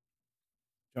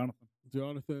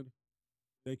 Jonathan.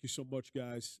 Thank you so much,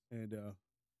 guys. And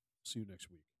see you next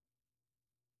week.